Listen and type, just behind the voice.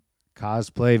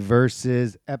Cosplay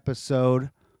Versus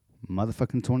episode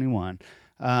motherfucking 21.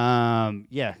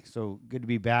 Yeah, so good to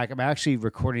be back. I'm actually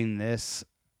recording this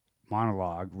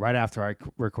monologue right after I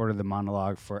recorded the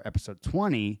monologue for episode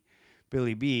 20,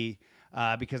 Billy B,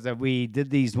 because we did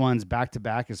these ones back to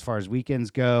back as far as weekends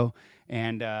go.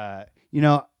 And, you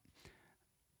know,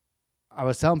 I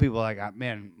was telling people, like,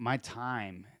 man, my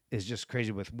time is just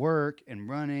crazy with work and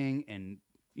running and,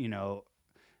 you know,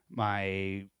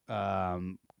 my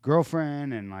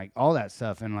girlfriend and like all that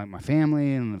stuff and like my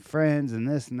family and the friends and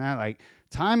this and that. Like,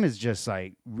 time is just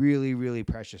like really, really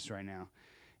precious right now.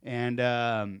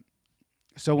 And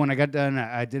so when I got done,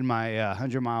 I did my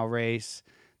 100-mile race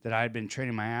that I had been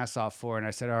training my ass off for. And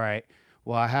I said, all right,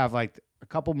 well, I have like a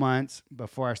couple months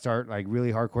before I start like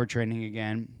really hardcore training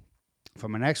again for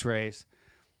my next race.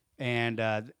 And,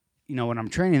 you know, when I'm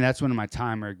training, that's when my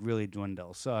time really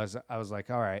dwindles. So I was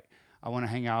like, all right, I want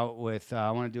to hang out with, I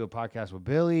want to do a podcast with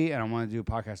Billy and I want to do a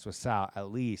podcast with Sal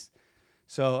at least.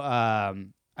 So I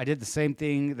did the same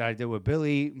thing that I did with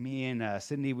Billy. Me and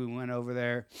Cindy, we went over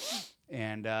there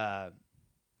and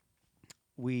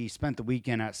we spent the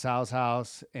weekend at Sal's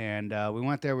house. And we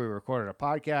went there, we recorded a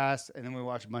podcast, and then we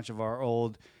watched a bunch of our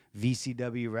old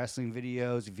VCW wrestling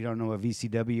videos. If you don't know what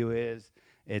VCW is,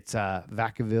 it's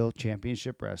Vacaville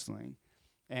Championship Wrestling.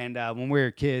 And when we were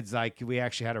kids, like, we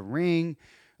actually had a ring.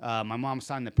 My mom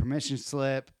signed the permission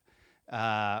slip,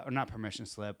 or not permission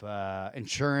slip,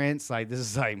 insurance. Like, this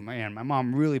is like, man, my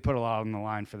mom really put a lot on the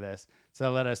line for this. So they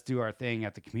let us do our thing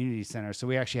at the community center. So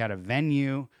we actually had a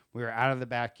venue. We were out of the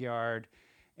backyard.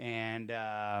 And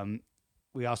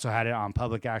we also had it on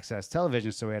public access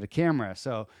television. So we had a camera.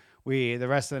 So the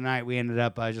rest of the night, we ended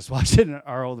up just watching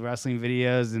our old wrestling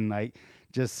videos, and like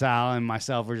just Sal and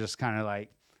myself were just kind of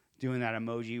like doing that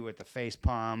emoji with the face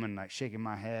palm and like shaking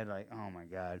my head like, oh my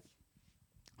God.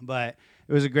 But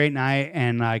it was a great night,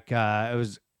 and like it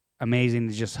was amazing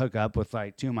to just hook up with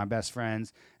like two of my best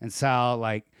friends. And Sal,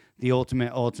 like the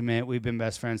ultimate. We've been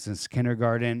best friends since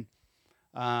kindergarten.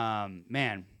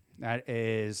 Man, that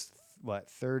is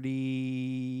what,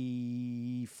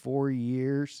 34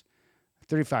 years?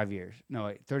 35 years. No,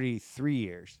 wait, 33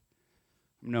 years.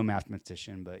 I'm no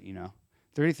mathematician, but you know,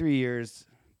 33 years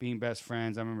being best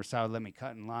friends. I remember Sal would let me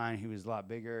cut in line. He was a lot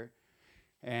bigger.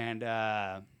 And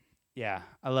yeah,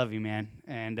 I love you, man.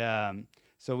 And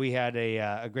so we had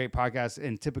a great podcast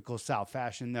in typical Sal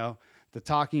fashion, though. The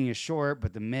talking is short,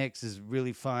 but the mix is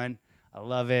really fun. I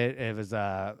love it. It was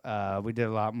we did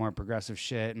a lot more progressive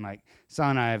shit, and like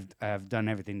Sal and I have done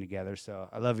everything together. So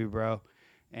I love you, bro.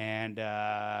 And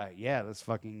yeah, let's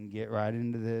fucking get right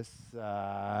into this.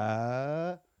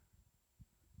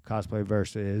 Cosplay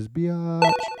versus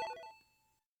biatch.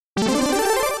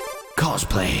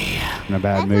 Cosplay. In a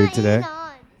bad mood today.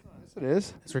 Yes, it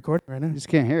is. It's recording right now. You just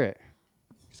can't hear it.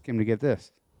 Just came to get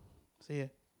this. See ya.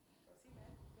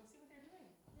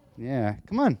 Yeah,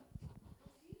 come on.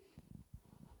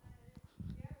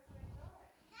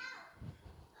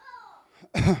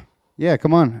 Yeah,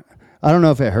 come on. I don't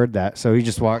know if it heard that, so he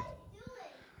just walked.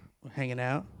 We're hanging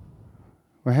out.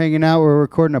 We're hanging out. We're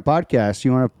recording a podcast.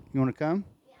 You wanna come?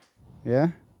 Yeah.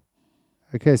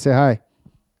 Okay, say hi.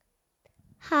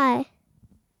 Hi.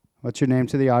 What's your name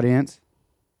to the audience?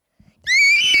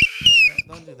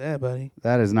 Don't do that, buddy.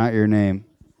 That is not your name.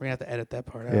 We're going to have to edit that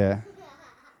part out. Yeah.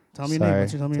 Tell me your Sorry name.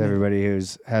 What's your, tell me to your name? everybody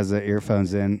has the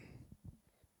earphones in.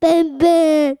 Ben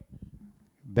Ben.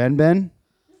 Ben?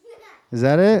 Is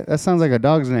that it? That sounds like a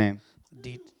dog's name.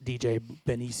 DJ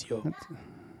Benicio.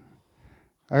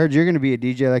 I heard you're going to be a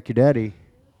DJ like your daddy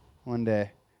one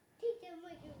day.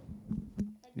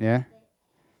 Yeah?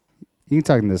 You can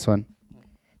talk in this one.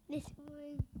 This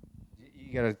one.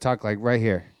 You got to talk like right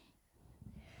here.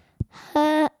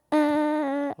 Well,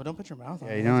 don't put your mouth on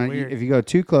Yeah, it. you That's know, weird. if you go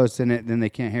too close in it, then they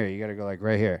can't hear you. You got to go like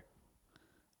right here.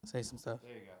 Say some stuff.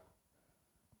 There you go.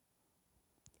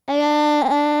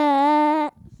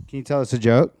 Can you tell us a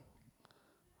joke?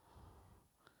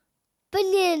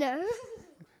 Banana.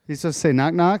 You're supposed to say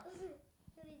knock knock?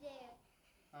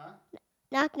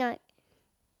 Knock knock.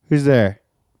 Who's there?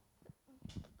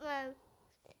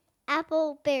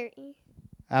 Appleberry.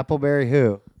 Appleberry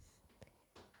who?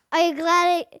 Are you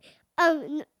glad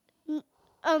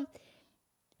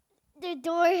the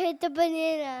door hit the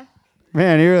banana?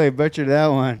 Man, you really butchered that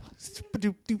one.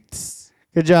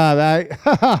 Good job.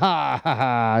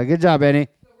 Good job, Benny.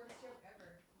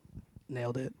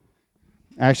 Nailed it.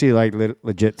 I actually like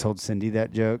legit told Cindy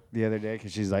that joke the other day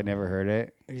because she's like never heard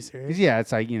it. Are you 'Cause, serious? yeah,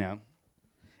 it's like, you know,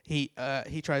 He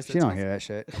tries to she don't hear that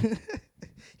shit.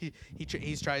 he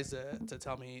tries to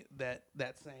tell me that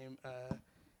same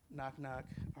Knock knock.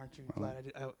 Aren't you glad I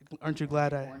did? Aren't you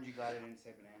glad I? Orange, you glad I didn't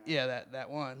say banana? Yeah, that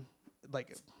one,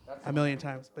 like a million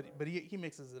times. But he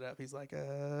mixes it up. He's like,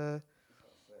 thanks.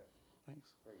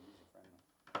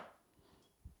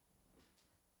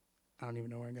 I don't even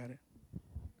know where I got it.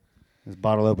 This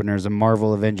bottle opener is a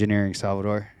marvel of engineering,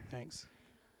 Salvador. Thanks.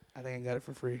 I think I got it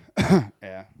for free.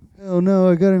 Yeah. Hell no,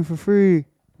 I got him for free.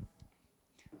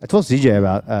 I told CJ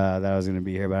about that I was going to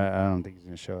be here, but I don't think he's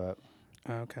going to show up.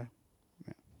 Okay.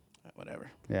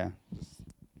 Whatever. Yeah.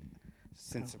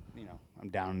 Since, I'm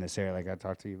down in this area like I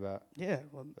talked to you about. Yeah.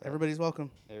 Well, everybody's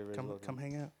welcome. Everybody's welcome. Come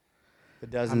hang out. The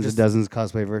dozens and dozens of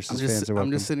cosplay versus fans are welcome.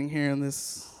 I'm just sitting here in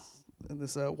this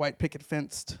white picket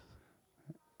fenced.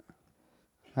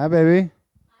 Hi, baby.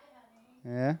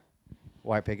 Yeah.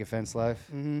 White picket fence life.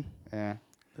 Mm-hmm. Yeah.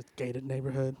 This gated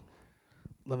neighborhood,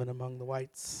 living among the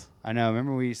whites. I know.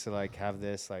 Remember we used to have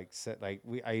this set I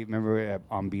remember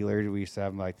on Beelard we used to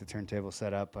have the turntable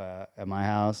set up at my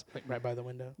house. Like right by the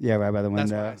window. Yeah, right by the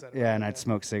That's window. why I said it Yeah, right and there. I'd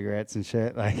smoke cigarettes and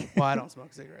shit. Well, I don't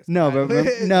smoke cigarettes. No, but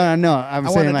no. I'm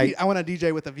saying I want a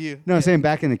DJ with a view. No, I'm saying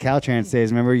back in the Caltrans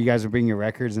days. Remember you guys would bring your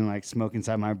records and smoke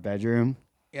inside my bedroom.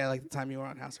 Yeah, like the time you were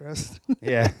on house arrest.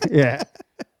 Yeah.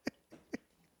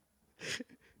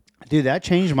 Dude, that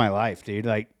changed my life, dude.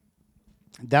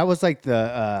 That was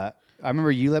the. I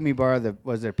remember you let me borrow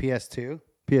was there PS2?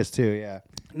 PS2, yeah.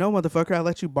 No, motherfucker, I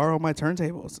let you borrow my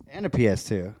turntables. And a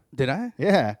PS2. Did I?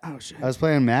 Yeah. Oh shit. I was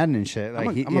playing Madden and shit.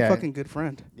 I'm a fucking good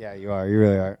friend. Yeah, you are. You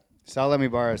really are. Sal let me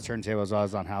borrow his turntables while I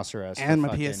was on house arrest. And for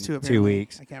my PS2 apparently. 2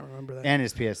 weeks. I can't remember that. And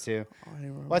his PS2. Oh, I didn't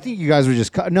remember. Well, I think you guys were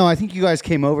just no. I think you guys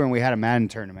came over and we had a Madden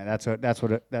tournament. That's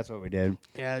what we did.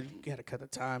 Yeah, you had to cut the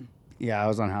time. Yeah, I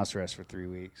was on house arrest for 3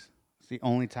 weeks. It's the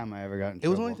only time I ever got in trouble. It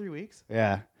was only 3 weeks.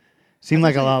 Yeah, seemed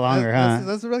like a lot longer, huh?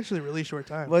 That's actually a really short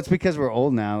time. Well, it's because we're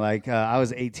old now. I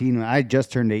was 18. I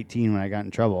just turned 18 when I got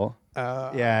in trouble.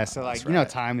 Yeah, so right.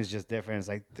 time is just different. It's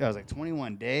I was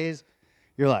 21 days.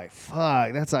 You're like,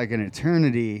 fuck, that's like an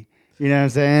eternity. You know what I'm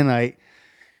saying?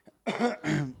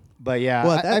 But yeah,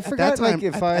 well, I forgot. At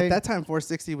that time,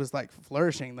 460 was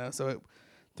flourishing though. So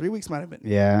 3 weeks might have been.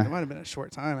 Yeah, it might have been a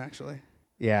short time actually.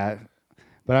 Yeah,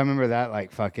 but I remember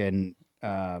that fucking.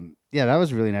 Yeah, that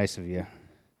was really nice of you.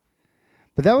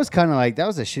 But that was kind of that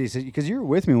was a shitty situation because you were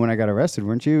with me when I got arrested,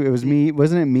 weren't you? It was me,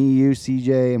 wasn't it? Me, you,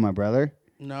 CJ, and my brother.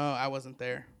 No, I wasn't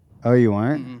there. Oh, you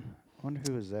weren't? Mm-mm. I wonder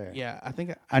who was there. Yeah, I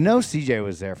think I know CJ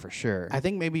was there for sure. I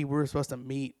think maybe we were supposed to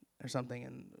meet or something,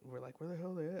 and we're like, where the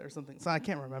hell are they at or something. So I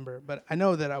can't remember, but I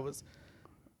know that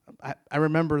I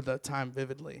remember the time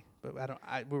vividly, but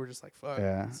we were just like, fuck,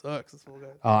 it sucks. This whole guy.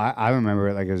 Oh, I remember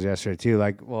it like it was yesterday too.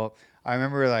 I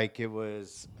remember it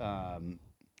was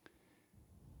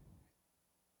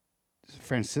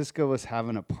Francisca was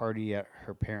having a party at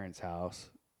her parents' house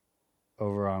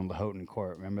over on Houghton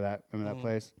Court. Remember that? Remember that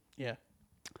place? Yeah.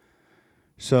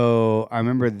 So I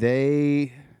remember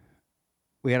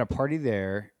we had a party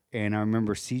there, and I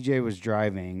remember CJ was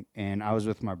driving, and I was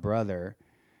with my brother,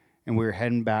 and we were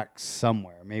heading back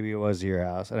somewhere. Maybe it was your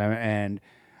house, and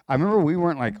I remember we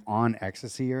weren't on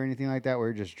ecstasy or anything like that. We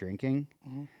were just drinking,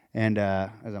 and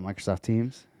was that Microsoft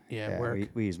Teams? Yeah, work.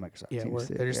 We use Microsoft Teams. Work.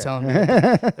 Too. They're just telling me.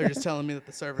 They're just telling me that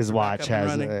the servers. His watch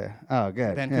has. Oh,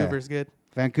 good. Vancouver's good.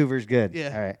 Vancouver's good.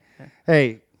 Yeah. All right. Yeah.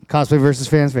 Hey, cosplay versus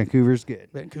fans. Vancouver's good.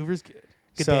 Vancouver's good.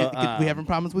 So, we having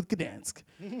problems with Gdansk.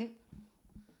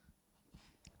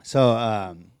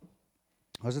 So,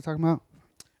 what was I talking about?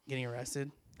 Getting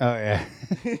arrested. Oh yeah.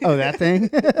 Oh, that thing.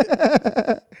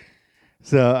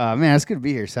 So, man, it's good to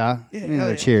be here, Sal. Yeah, Give me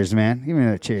another cheers, man. Give me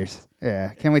another cheers.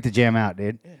 Yeah, can't wait to jam out,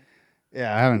 dude.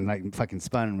 Yeah, I haven't fucking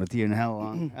spun with you in how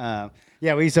long.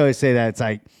 Yeah, we used to always say that. It's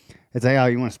like, oh,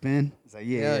 you want to spin? It's like,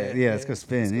 yeah, let's go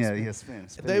spin. Yeah, spin.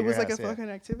 It was like a fucking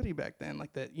activity back then,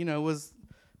 like that. Was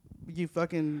you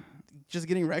fucking just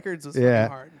getting records was fucking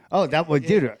hard. Oh, that was,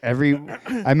 dude. I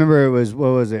remember it was, what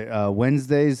was it?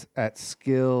 Wednesdays at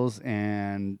Skills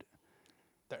and.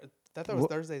 That was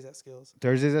Thursdays at Skills.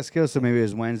 Thursdays at Skills, so maybe it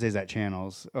was Wednesdays at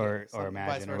Channels or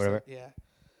Imagine or whatever. Yeah.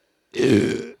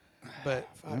 But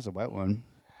that was a wet one.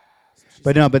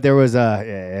 But no, but there was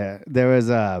there was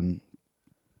I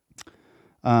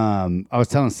was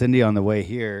telling Cindy on the way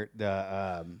here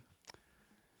man,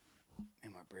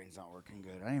 my brain's not working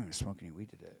good. I didn't even smoke any weed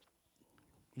today.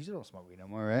 You still don't smoke weed no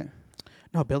more, right?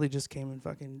 No, Billy just came and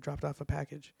fucking dropped off a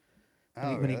package.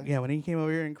 Really? When he came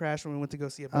over here and crashed when we went to go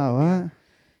see a Oh, what?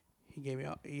 He gave me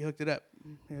he hooked it up.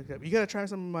 You gotta try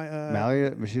some of my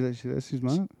Mallory, she lets you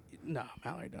smoke? No,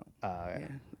 Mallory don't. Oh, yeah.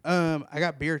 I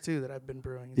got beer too that I've been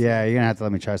brewing. Yeah, you're gonna have to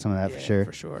let me try some of that for sure.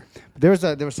 For sure. But there was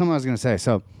something I was gonna say.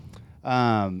 So,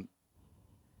 what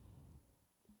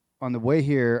on the way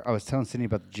here, I was telling Sydney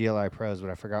about the GLI Pros, but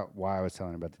I forgot why I was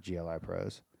telling her about the GLI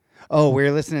Pros. Oh, we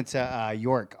were listening to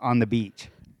York on the beach.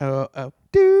 Oh. And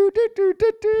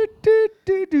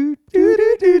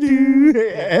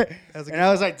I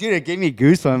was like, dude, it gave me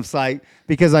goosebumps. Like,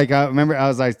 because like I remember I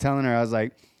was like telling her, I was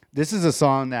like, this is a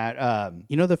song that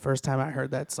You know, the first time I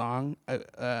heard that song,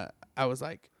 I was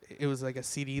like, it was like a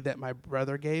CD that my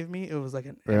brother gave me. It was like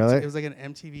an Really? it was like an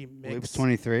MTV mix. Loops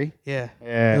 23. Yeah.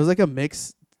 Yeah. It was like a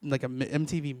mix, like a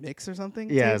MTV mix or something.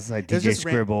 Yeah, too. it's like It was DJ just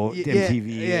Scribble,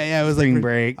 MTV. Yeah. It was Spring like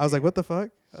Break. I was like, what the fuck?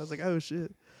 I was like, oh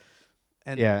shit.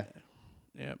 And Yeah.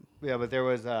 Yeah. Yeah, but there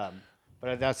was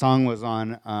but that song was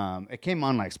on it came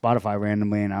on like Spotify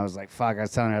randomly, and I was like, fuck, I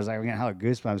was telling her, I was like, I'm getting hella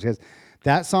goosebumps because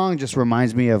that song just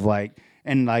reminds me of like,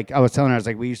 and like I was telling her, I was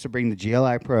like, we used to bring the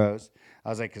GLI Pros. I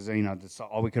was like, because you know that's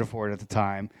all we could afford at the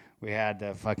time. We had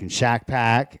the fucking Shack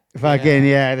Pack,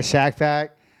 the Shack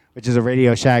Pack, which is a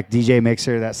Radio Shack DJ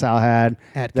mixer that Sal had.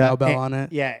 Had cowbell on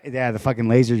it. Yeah, the fucking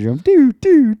laser drum, do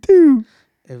do do.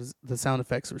 It was, the sound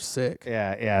effects were sick.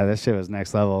 Yeah, that shit was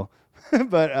next level.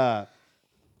 But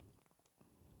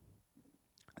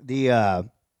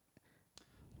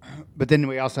but then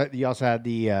you also had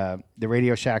the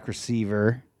Radio Shack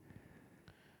receiver.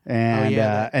 And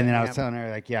and then I was telling her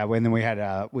like, yeah, when then we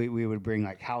had we would bring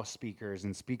like house speakers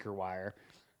and speaker wire.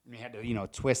 And we had to,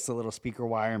 twist the little speaker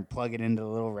wire and plug it into the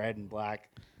little red and black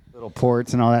little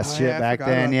ports and all that shit back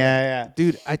then. Yeah.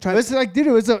 Dude, I tried. It was like, dude,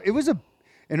 it was a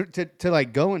and to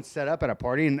like go and set up at a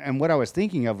party, and what I was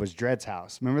thinking of was Dred's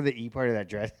house. Remember the party that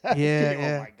Dred had? Yeah, Dude,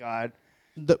 yeah. Oh my god.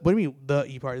 What do you mean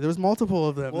the party? There was multiple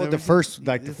of them. Well, There the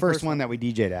was- first one that we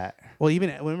DJ'd at. Well, even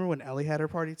remember when Ellie had her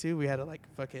party too? We had to like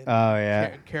fucking Oh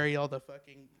yeah. carry all the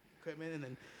fucking equipment, and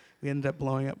then we ended up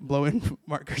blowing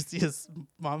Mark Garcia's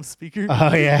mom's speaker.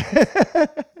 Oh yeah.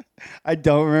 I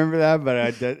don't remember that, but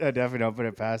I definitely don't put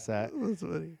it past that. That's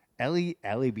funny.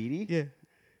 Ellie Beatty? Yeah.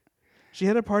 She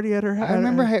had a party at her house. I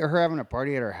remember her having a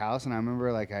party at her house, and I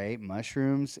remember like I ate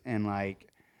mushrooms, and like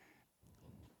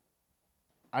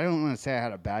I don't want to say I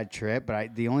had a bad trip,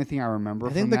 but the only thing I remember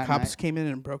I think from the that cops night, came in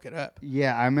and broke it up.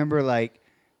 yeah, I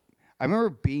remember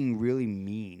being really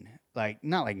mean, like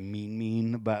not like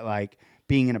mean, but like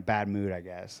being in a bad mood, I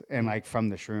guess, and like from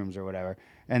the shrooms or whatever.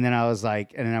 And then I was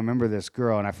like, and then I remember this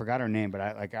girl, and I forgot her name, but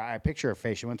I picture her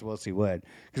face. She went to Wilsey Wood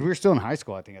because we were still in high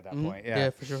school, I think, at that point. Yeah,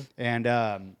 for sure.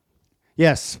 And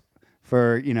yes,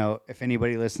 for if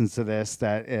anybody listens to this,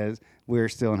 we're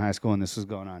still in high school and this was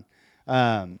going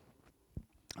on.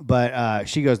 But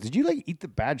she goes, "Did you like eat the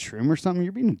bad shroom or something?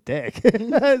 You're being a dick."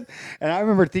 And I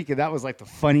remember thinking that was like the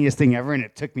funniest thing ever, and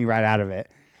it took me right out of it.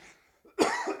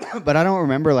 But I don't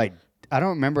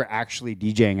remember actually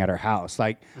DJing at her house.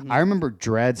 Like I remember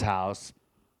Dred's house.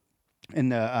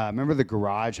 And remember the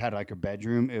garage had like a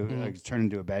bedroom. It was like turned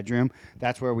into a bedroom.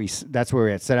 That's where we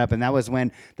had set up. And that was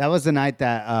the night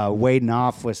that Wade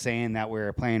Knopf was saying that we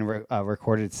were playing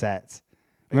recorded sets.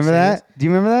 Remember that? Do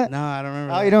you remember that? No, I don't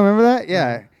remember. Oh, that. you don't remember that?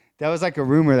 Yeah, that was like a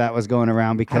rumor that was going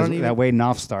around because that Wade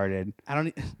Knopf started.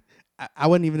 I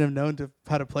wouldn't even have known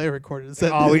how to play a recorded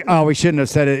set. We shouldn't have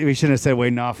said it. We shouldn't have said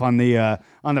Wade Knopf on the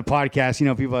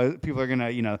podcast. People are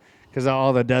gonna because of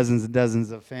all the dozens and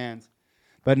dozens of fans.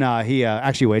 But no, he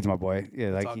actually Wade's my boy.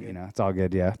 Yeah, like it's all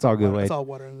good. Yeah, it's all good. Wade. It's all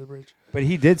water under the bridge. But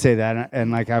he did say that,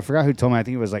 and like I forgot who told me. I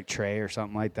think it was like Trey or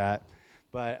something like that.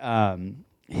 But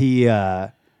he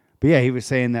was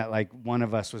saying that like one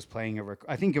of us was playing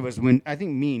I think it was me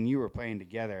and you were playing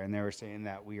together, and they were saying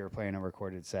that we were playing a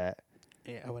recorded set.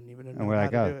 Yeah, I wouldn't even know And we're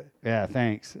like, how to oh, do it. yeah,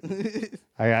 thanks.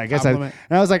 I guess Compliment.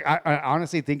 and I was like, I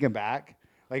honestly thinking back,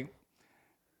 like,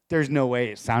 there's no way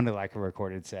it sounded like a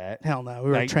recorded set. Hell no, we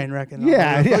were like, train wrecking.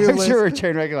 Yeah, I'm sure we're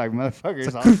train wrecking like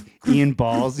motherfuckers. All Ian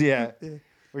Balls, yeah.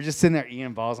 We're just sitting there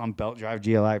Ian Balls on belt drive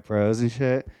GLI Pros and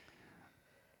shit.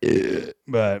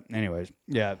 But anyways,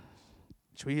 yeah.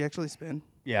 Should we actually spin?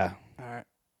 Yeah. All right.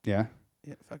 Yeah.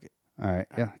 Yeah, fuck it. All right.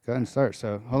 Yeah. Go ahead and start.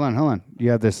 So hold on. You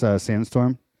have this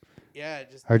Sandstorm? Yeah,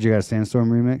 I just Heard you got a Sandstorm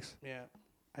remix? yeah,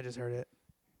 I just heard it.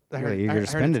 Really eager to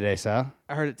spin today, Sal.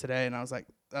 I heard it today, and I was like,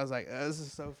 this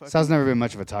is so fucking. Sal's never been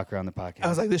much of a talker on the podcast. I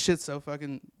was like, this shit's so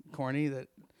fucking corny that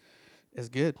it's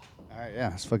good. all right, yeah,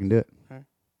 let's fucking do it. All right.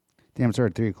 Damn, it's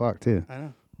already 3 o'clock too. I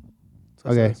know.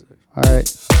 Okay. All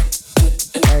right.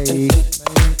 Bye.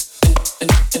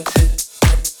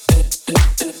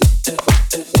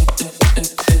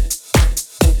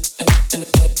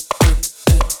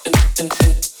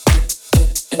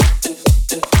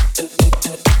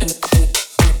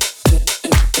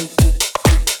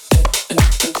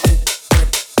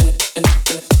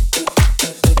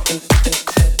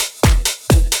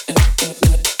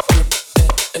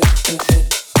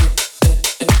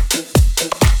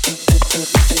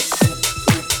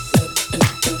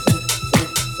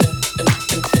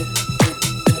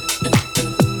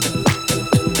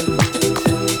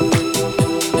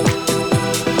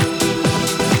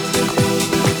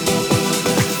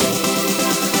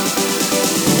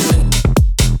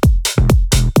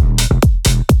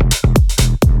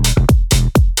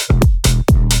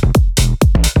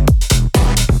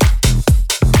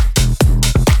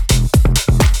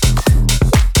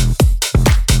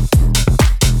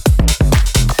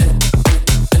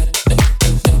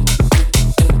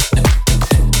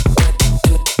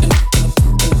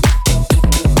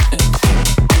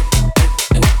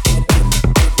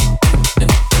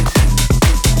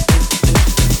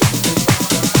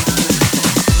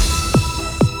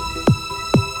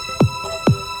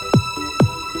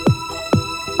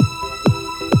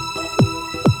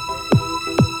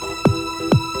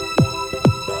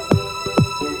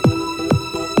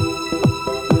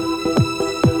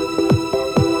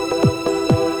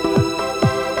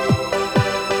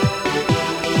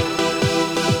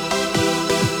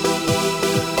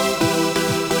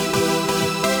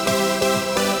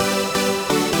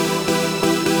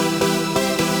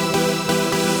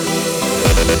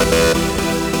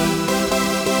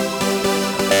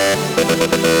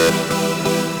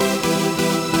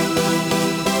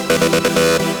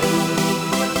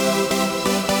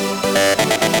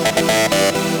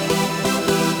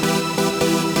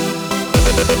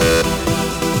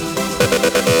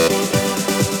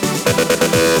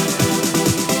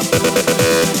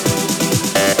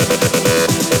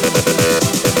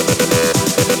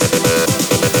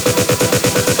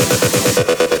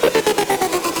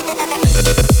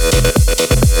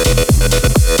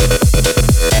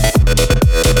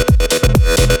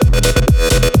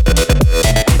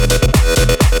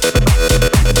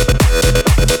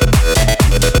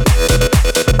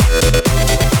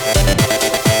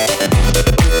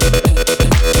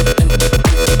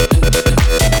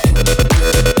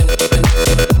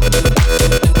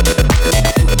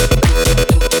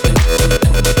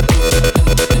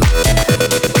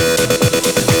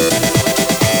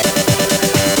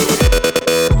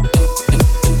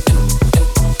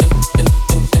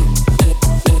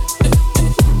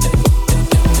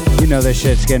 This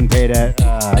shit's getting paid at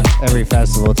every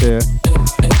festival too.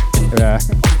 Yeah.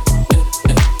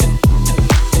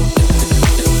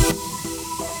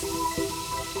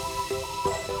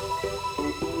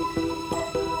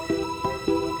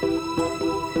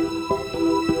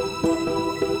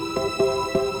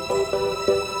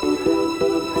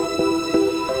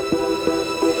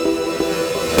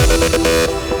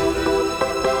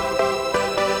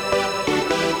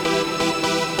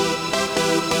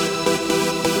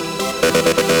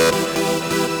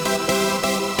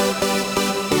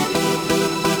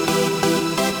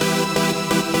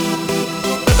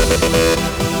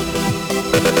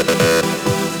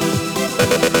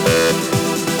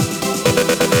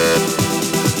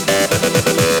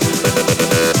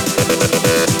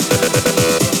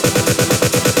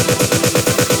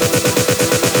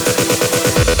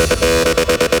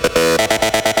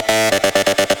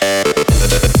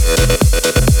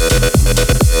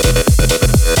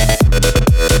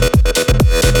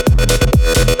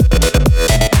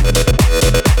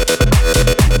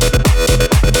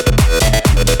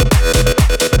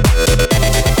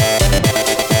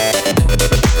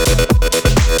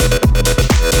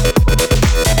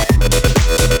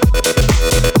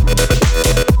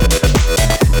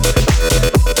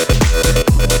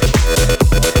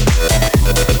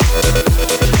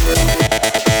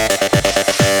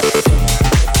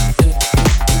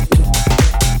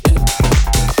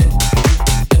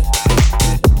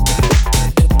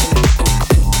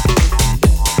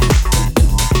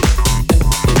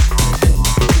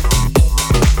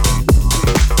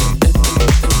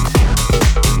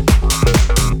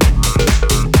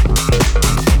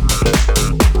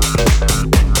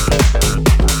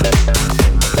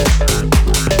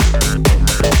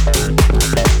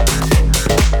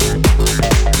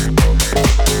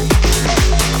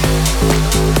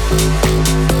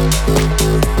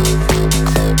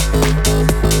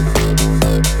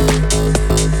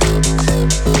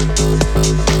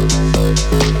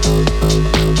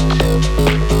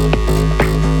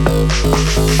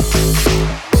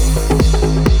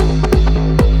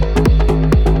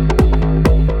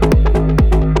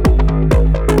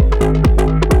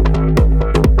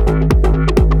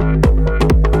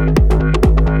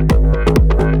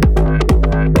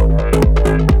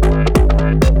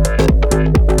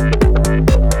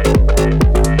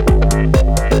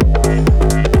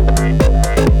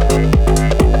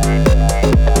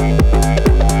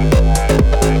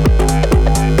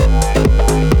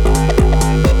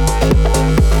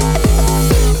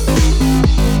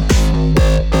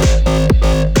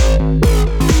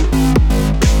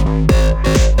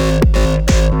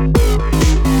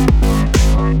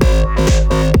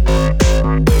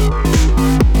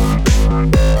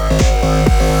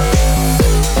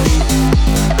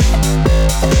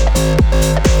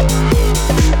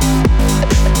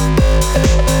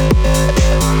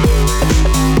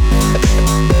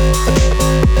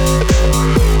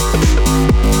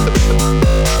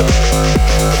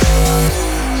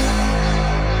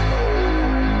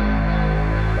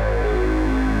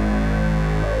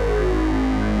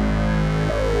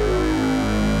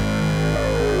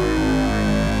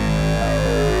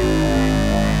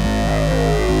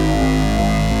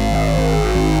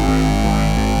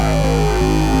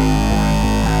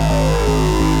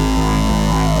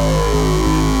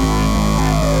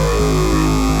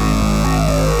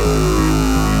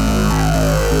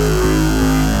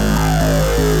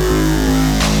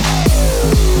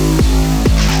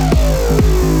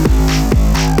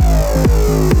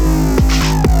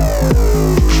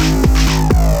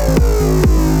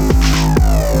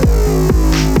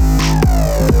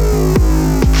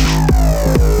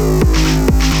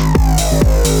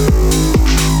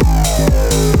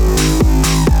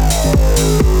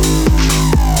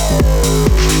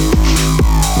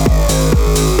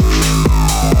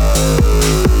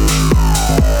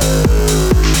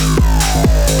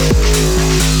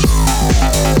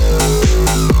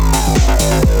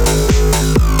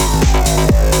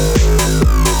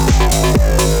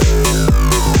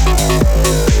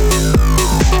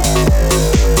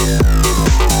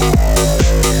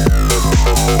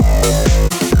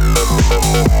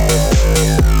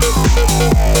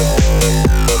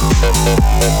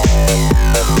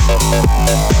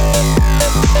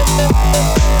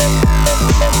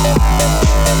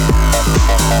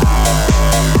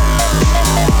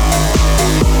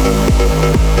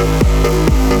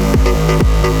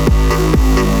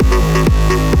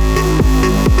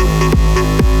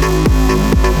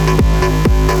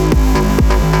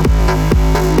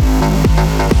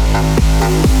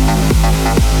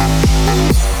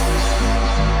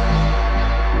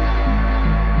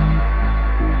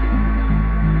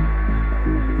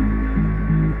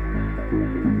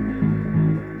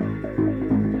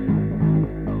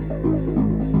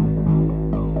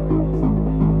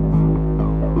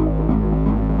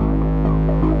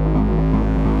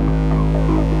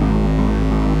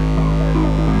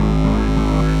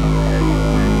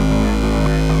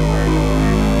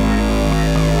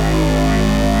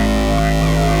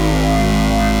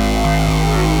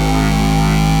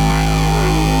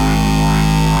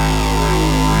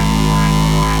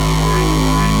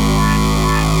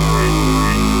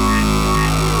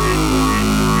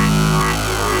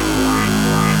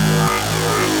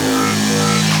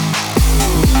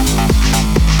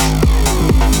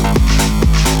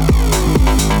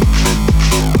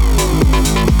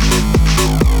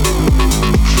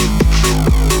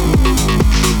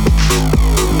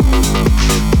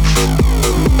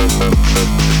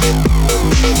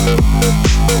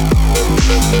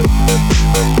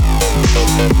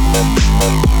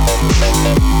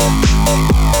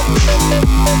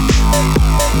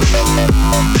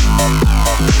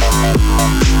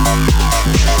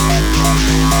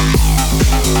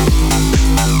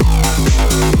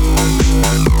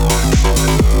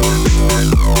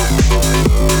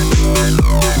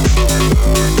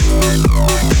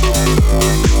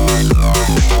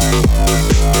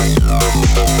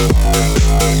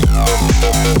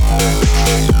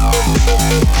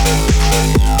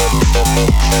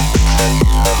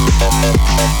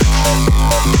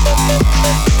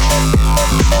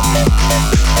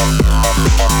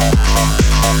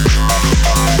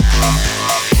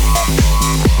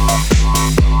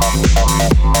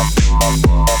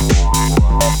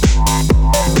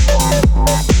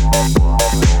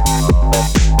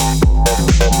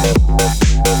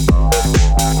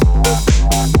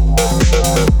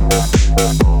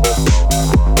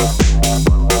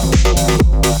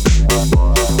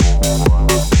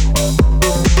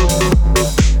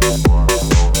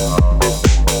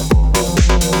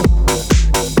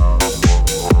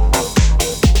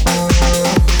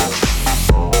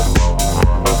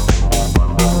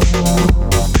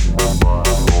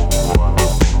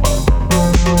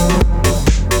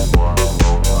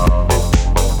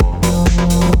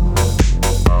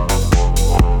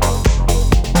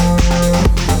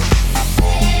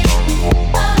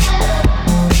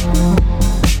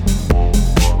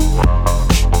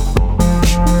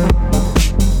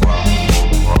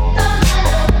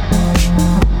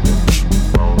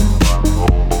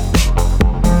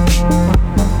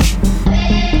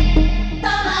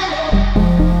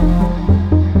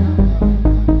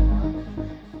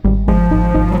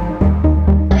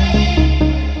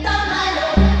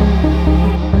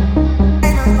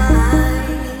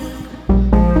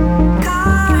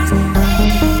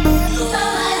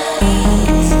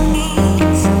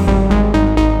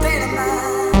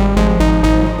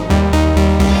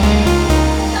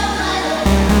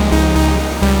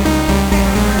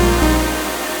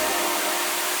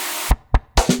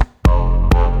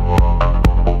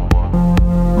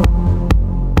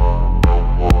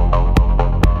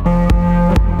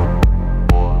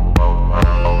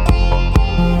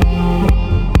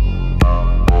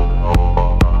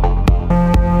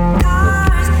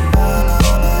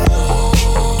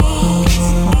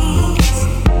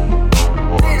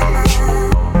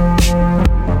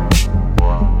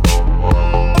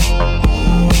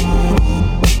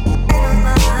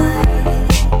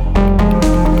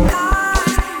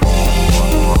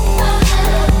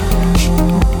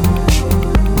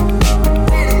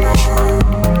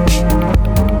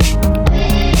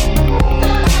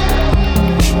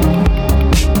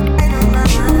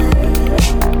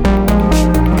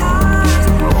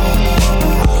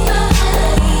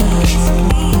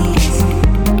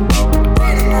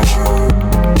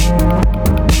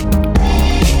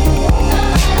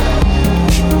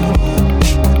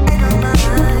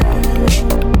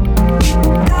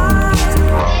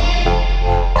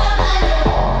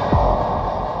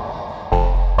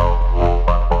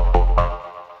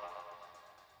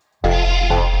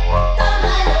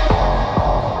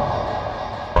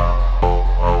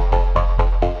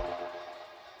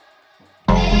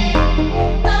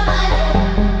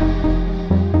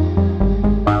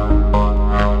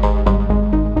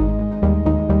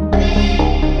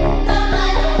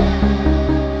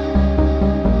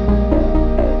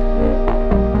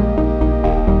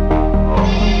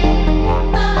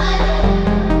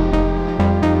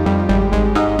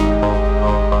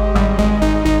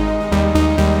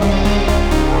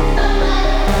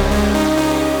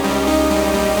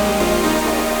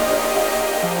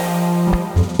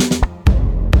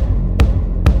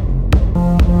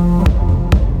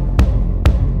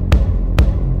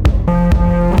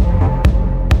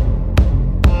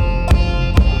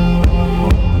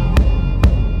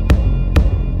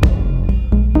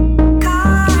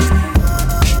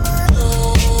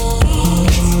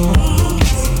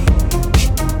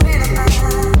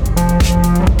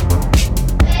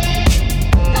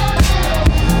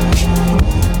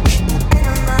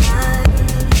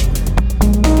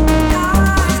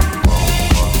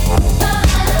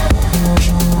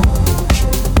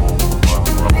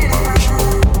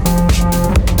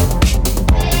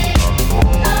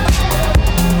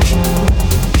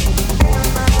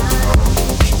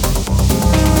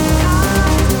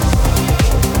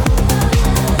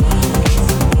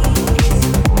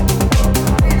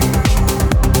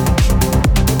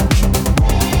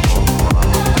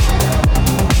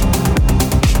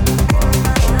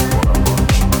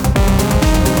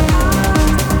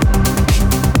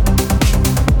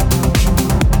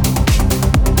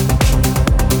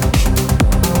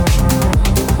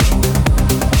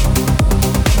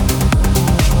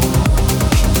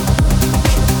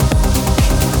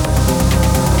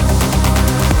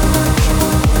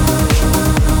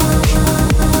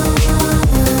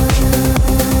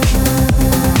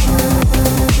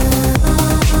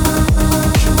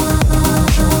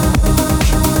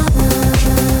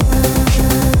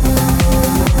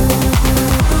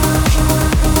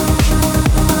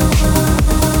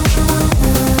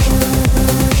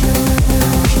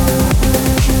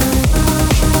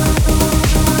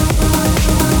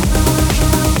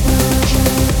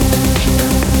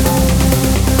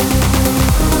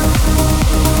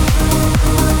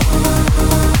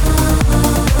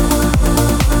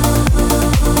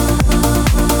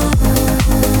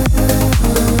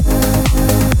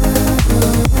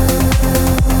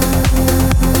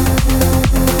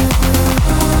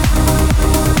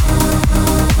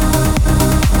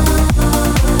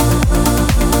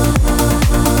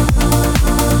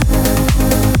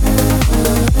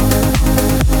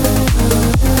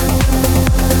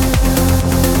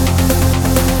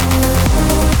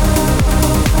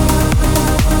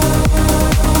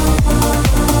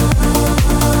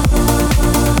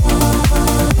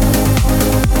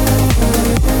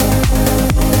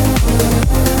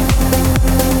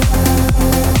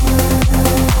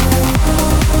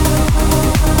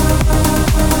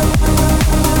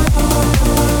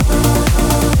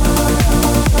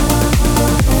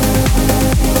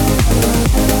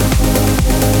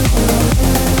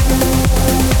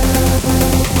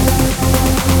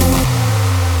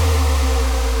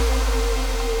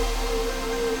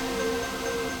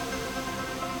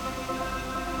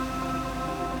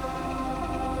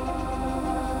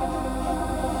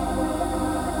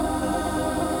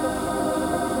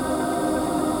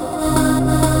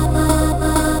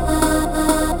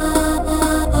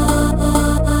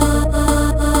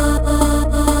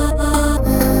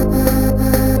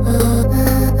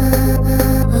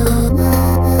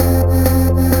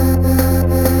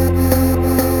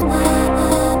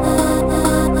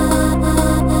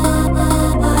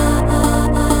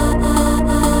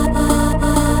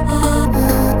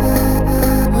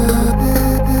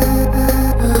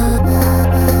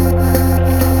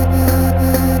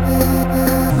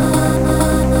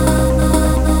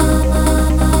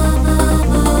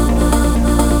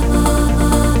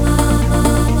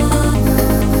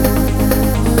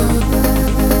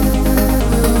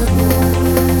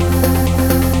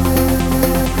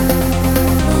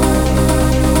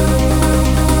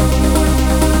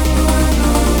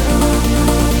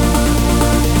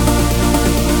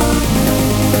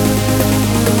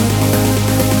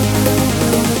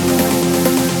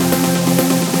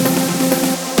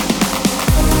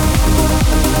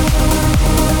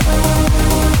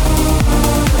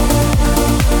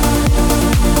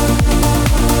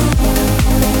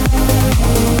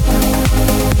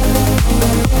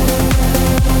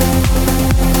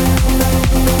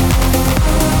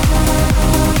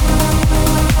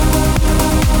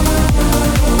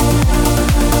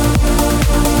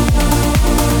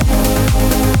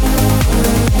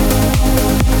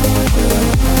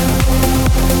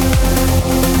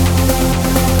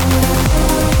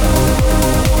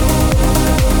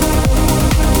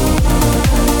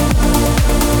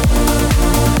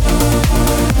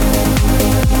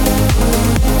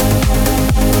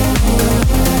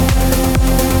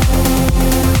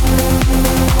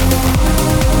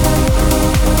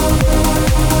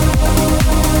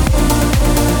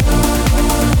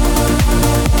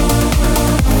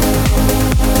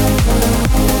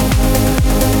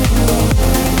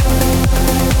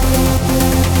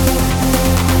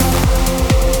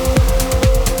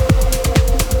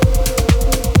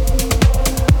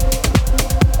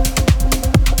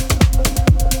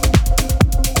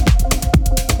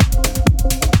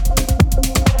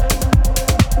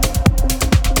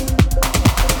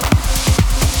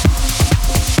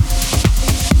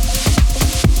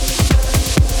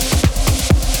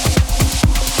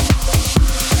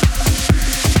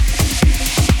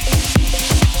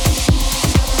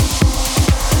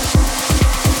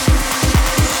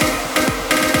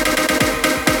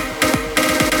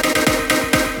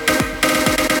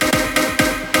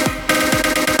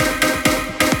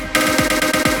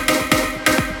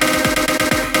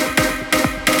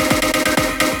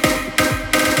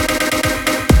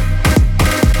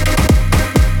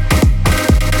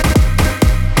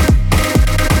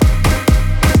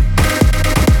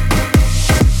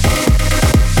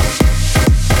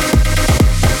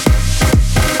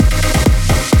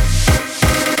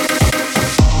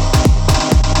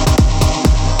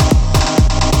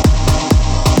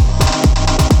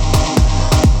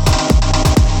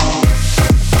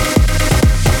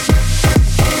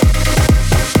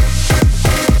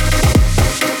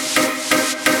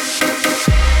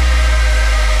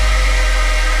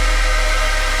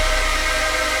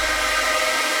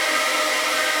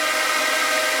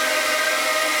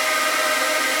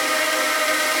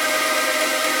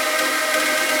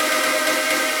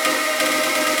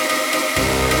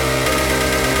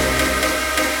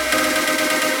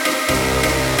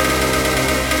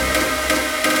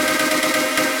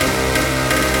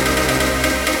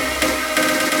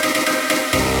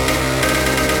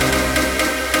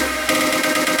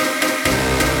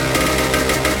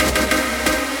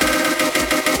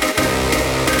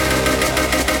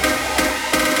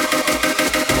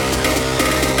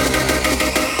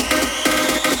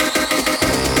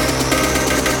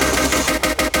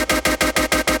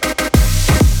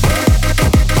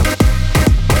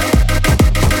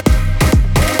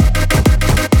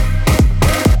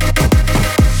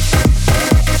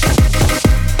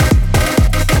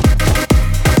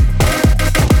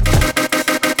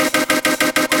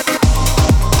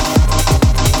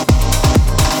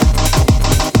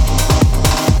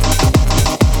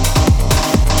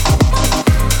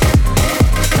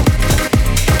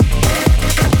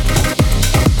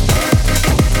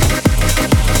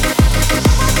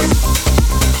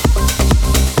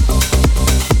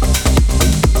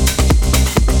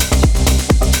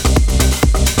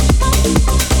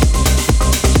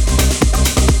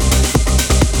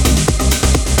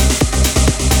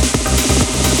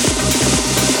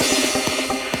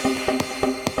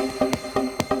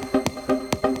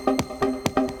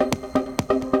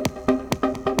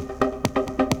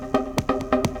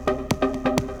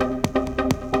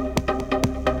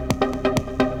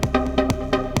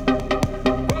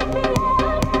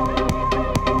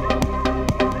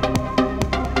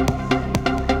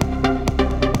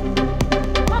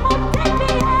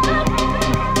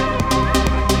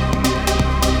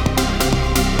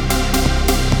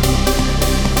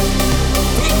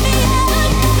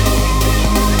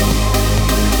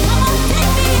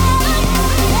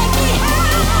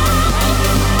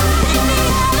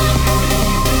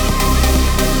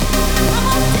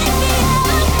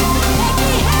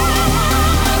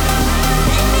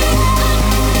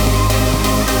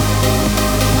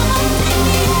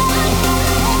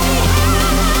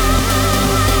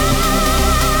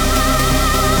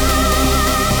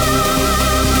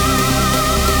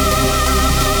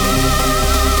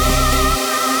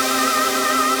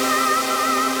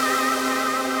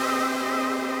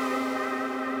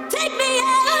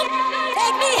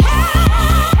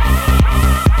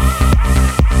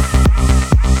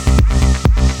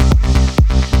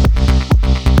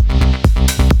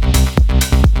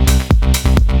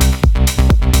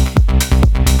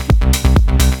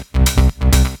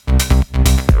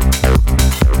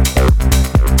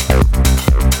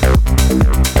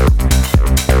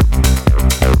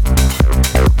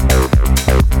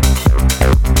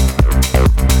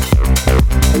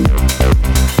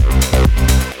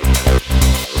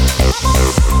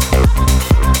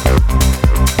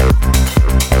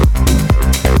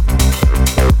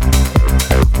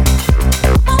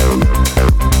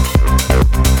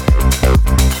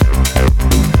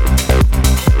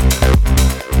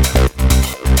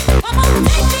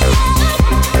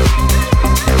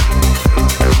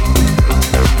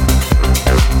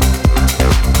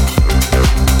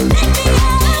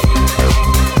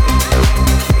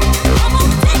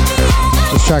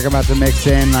 track I'm about to mix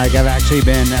in, like I've actually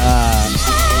been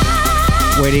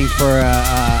waiting for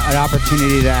an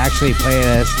opportunity to actually play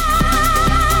this.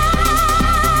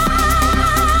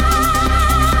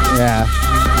 Yeah.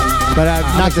 But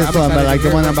not this one, but like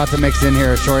the one I'm about to mix in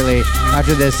here shortly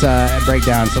after this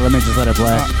breakdown. So let me just let it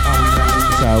play.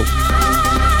 So.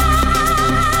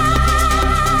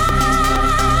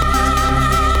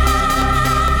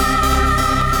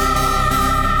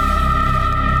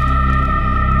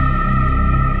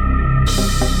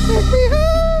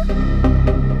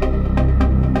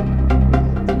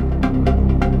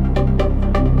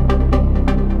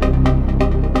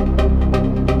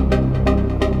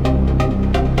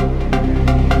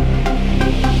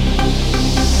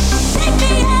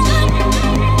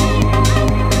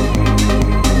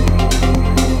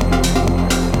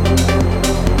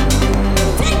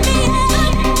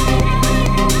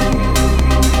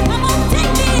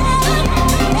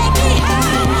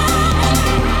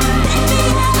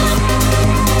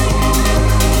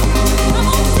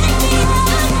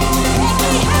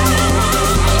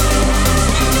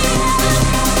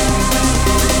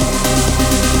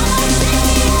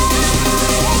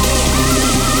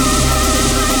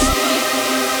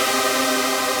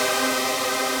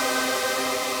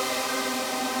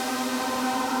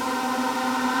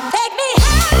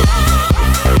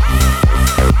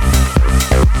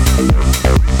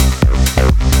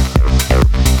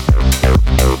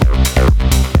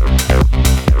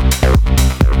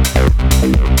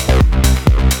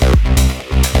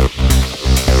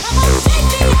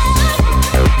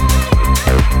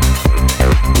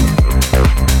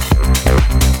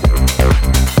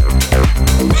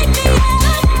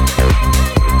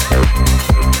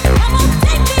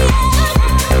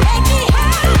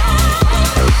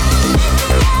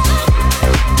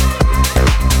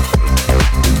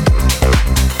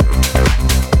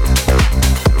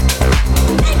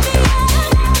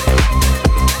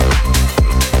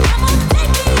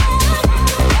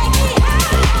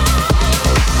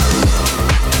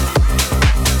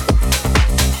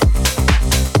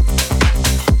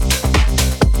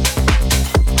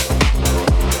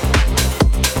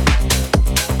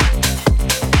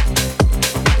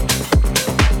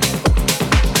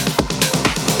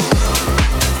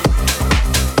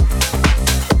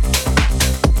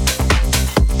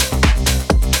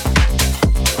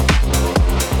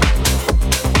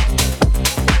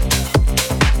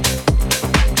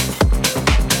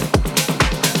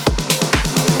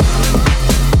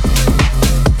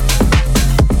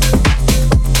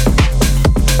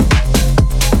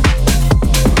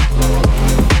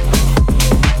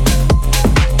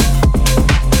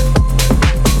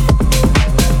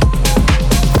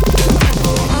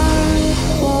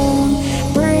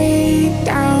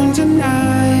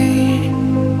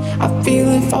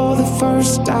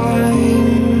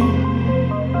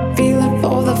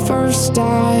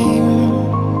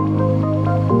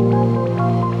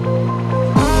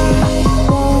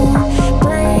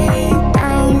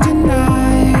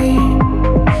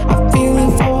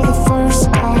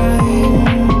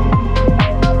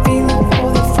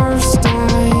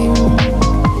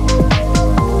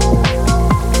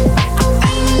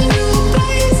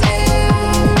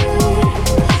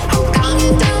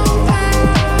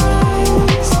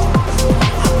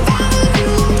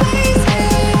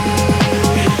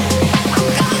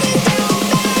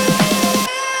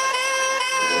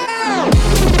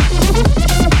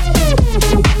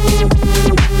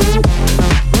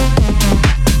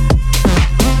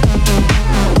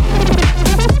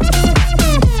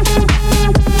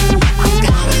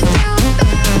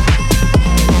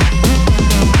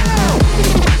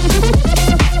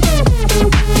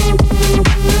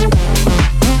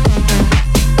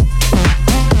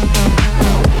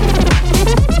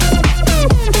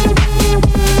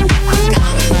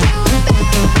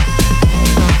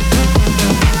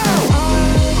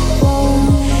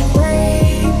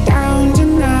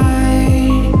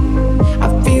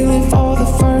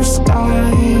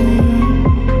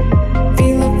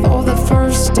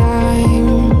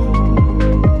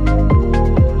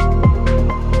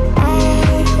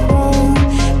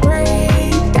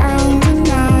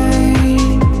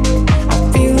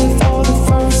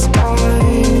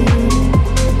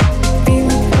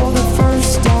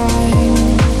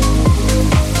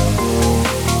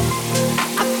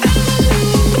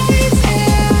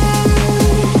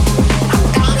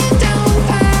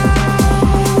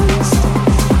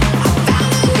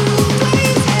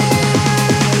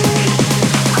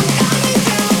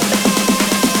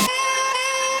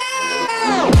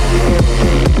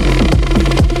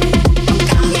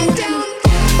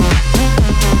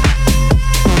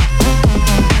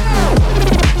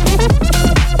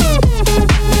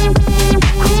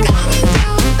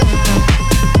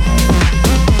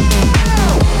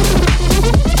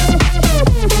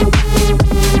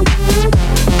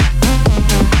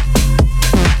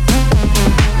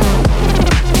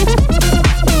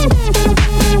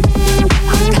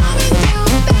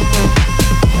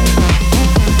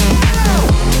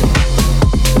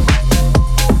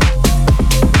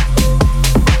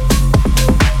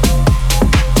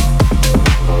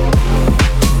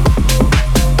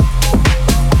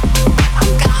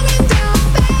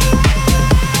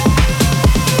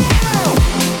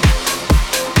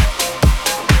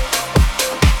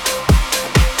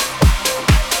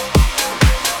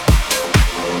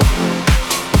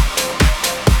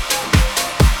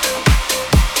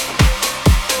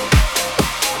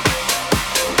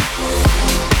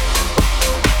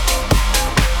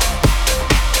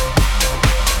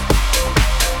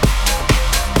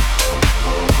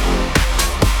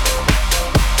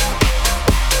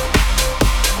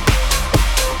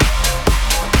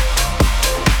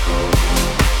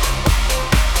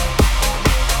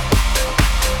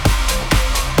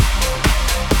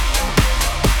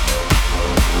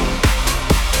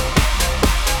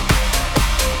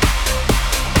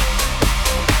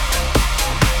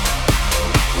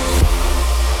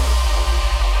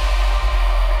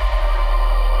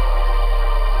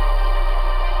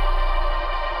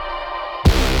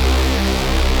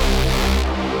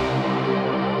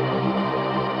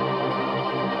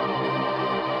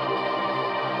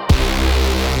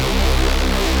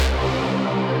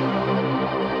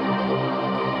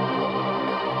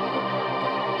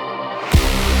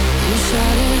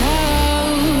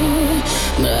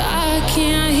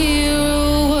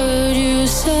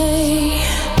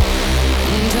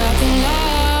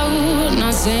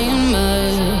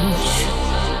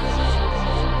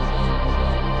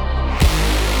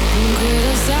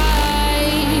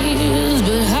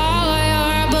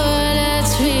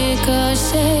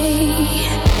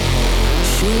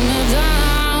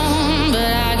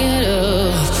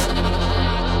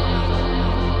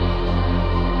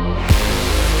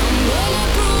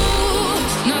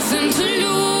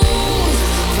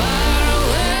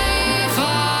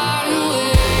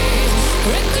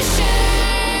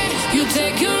 You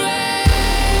take your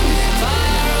aim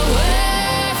far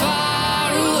away,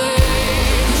 far away.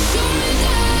 You shoot me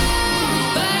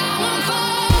down, but I won't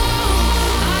fall.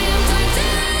 I am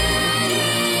titanium.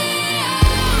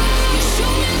 You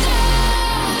shoot me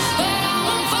down, but I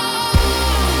won't fall.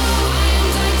 I am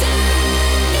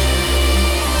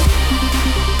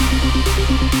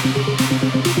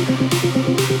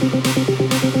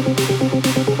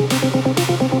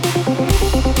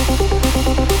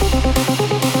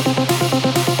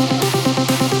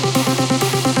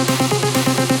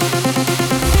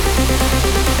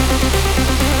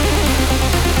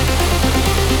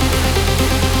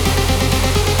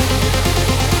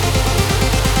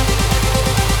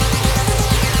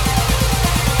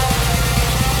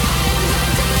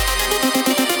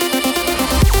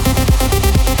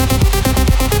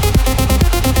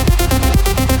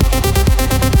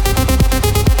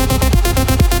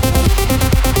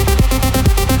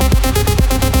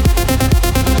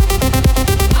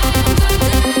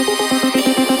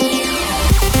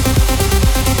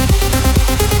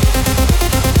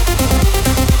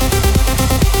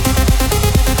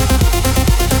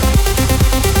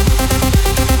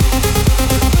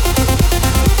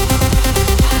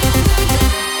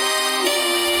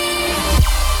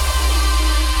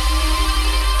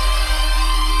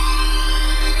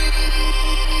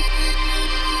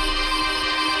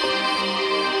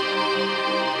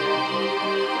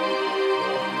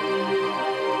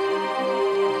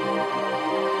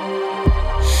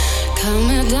cut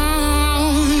me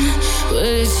down, but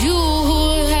it's you who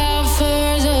have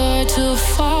further to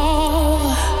fall.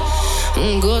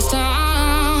 Ghost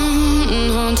town,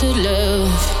 haunted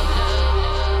love.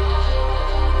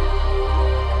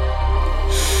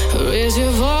 Raise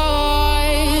your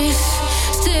voice,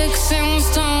 sticks and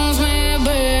stones may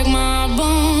break my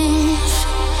bones.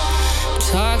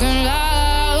 Talking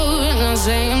loud, not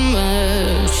saying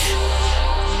much.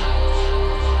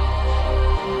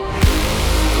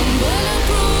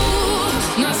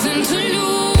 Bulletproof, nothing to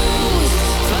lose.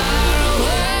 Far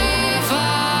away,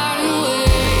 far away.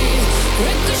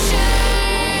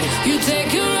 Ricochet, you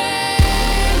take your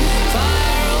aim.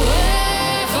 Far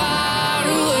away, far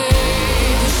away.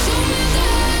 You shoot me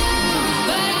down,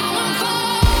 but I won't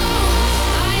fall.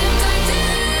 I am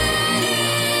titanium.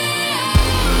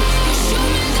 You shoot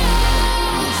me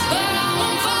down, but I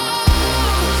won't fall.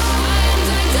 I am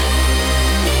titanium.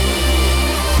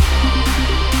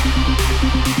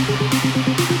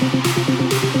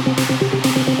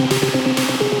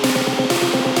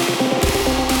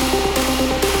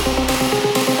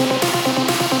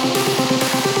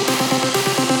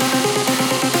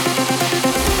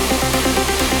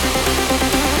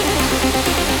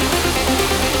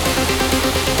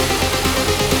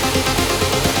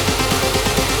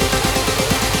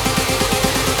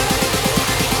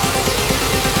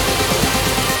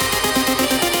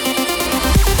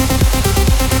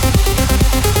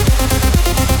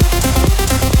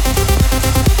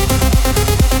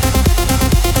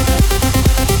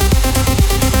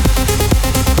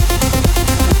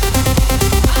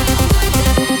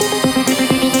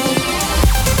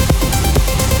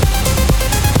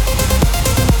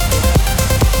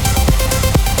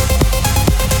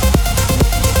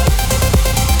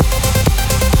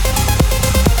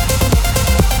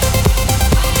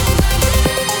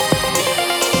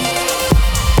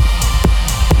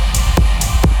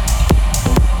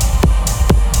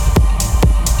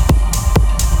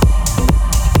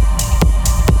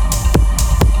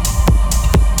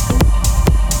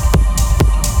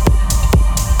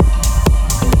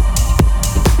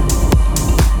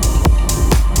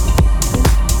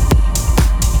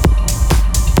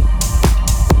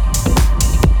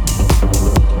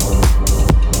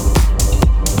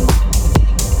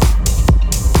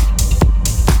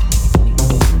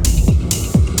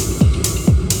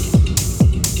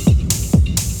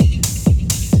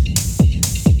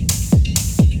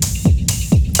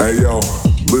 Hey yo,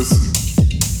 listen.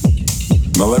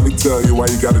 Now let me tell you why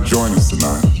you gotta join us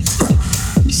tonight.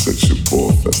 Such a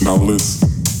poor fest. Now listen.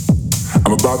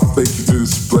 I'm about to take you to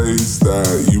this place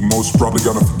that you most probably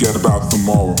gonna forget about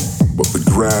tomorrow. But the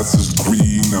grass is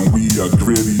green and we are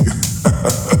gritty.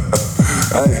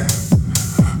 Hey,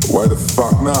 why the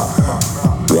fuck not?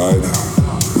 Right?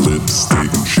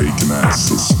 Lipstick and shaking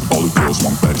asses. All the girls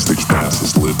want backstage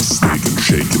passes. Lipstick and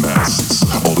shaking asses.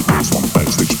 All the girls want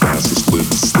backstage passes.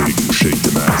 Lipstick and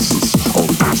shaking asses. All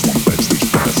the girls want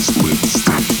backstage passes.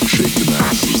 Lipstick and shaking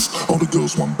asses. All the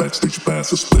girls want backstage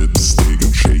passes. Lipstick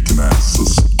and shaking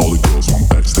asses. All the girls want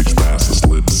backstage passes.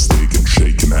 Lipstick and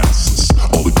shaking asses.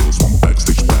 All the girls want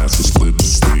backstage passes.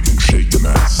 Lipstick and shaking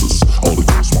asses. All the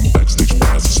girls want backstage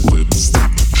passes.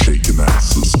 Lipstick and shaking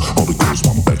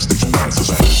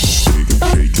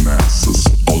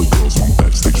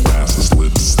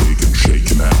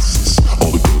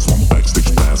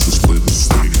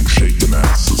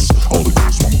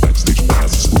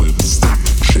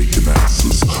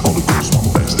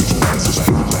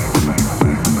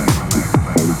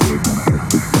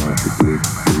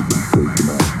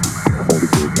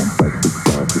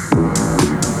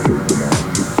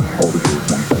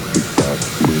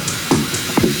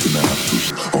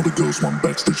the girls want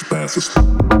backstage passes.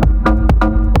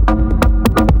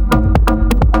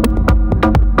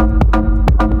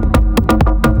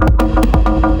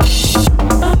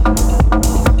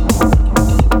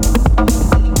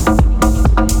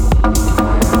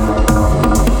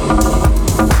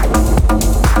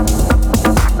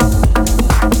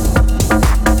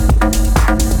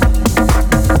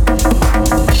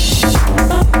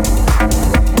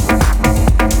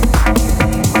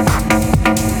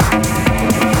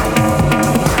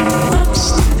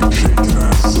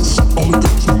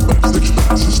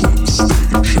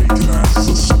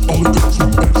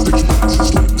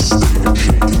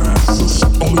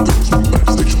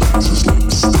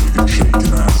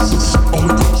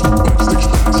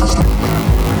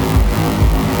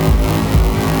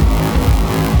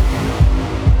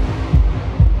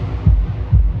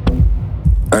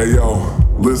 Hey yo,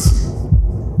 listen.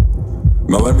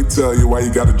 Now let me tell you why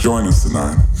you gotta join us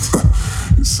tonight.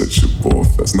 It's such a bore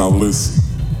fest. Now listen.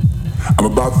 I'm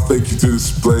about to take you to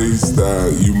this place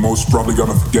that you most probably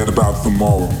gonna forget about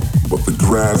tomorrow. But the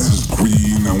grass is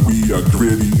green and we are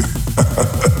gritty.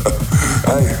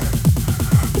 Hey,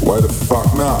 why the fuck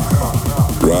not?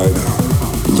 Right?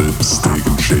 Lipstick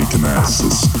and shaking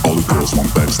asses. All the girls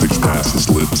want backstage passes.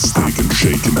 Lipstick and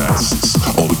shaking asses.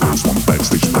 All the girls want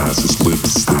backstage passes.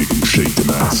 Lipstick and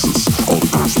shaking asses. All the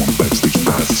girls want backstage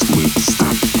passes.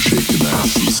 Lipstick and shaking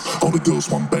asses. All the girls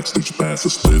want backstage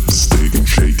passes. Lipstick and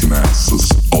shaking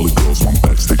asses. All the girls want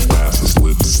backstage passes.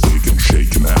 Lipstick and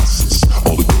shaking asses.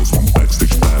 All the girls want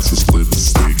backstage passes.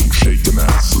 Lipstick and shaking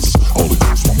asses. All the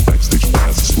girls want backstage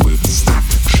passes. Lipstick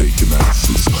and shaking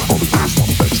asses. All the girls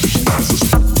want backstage passes.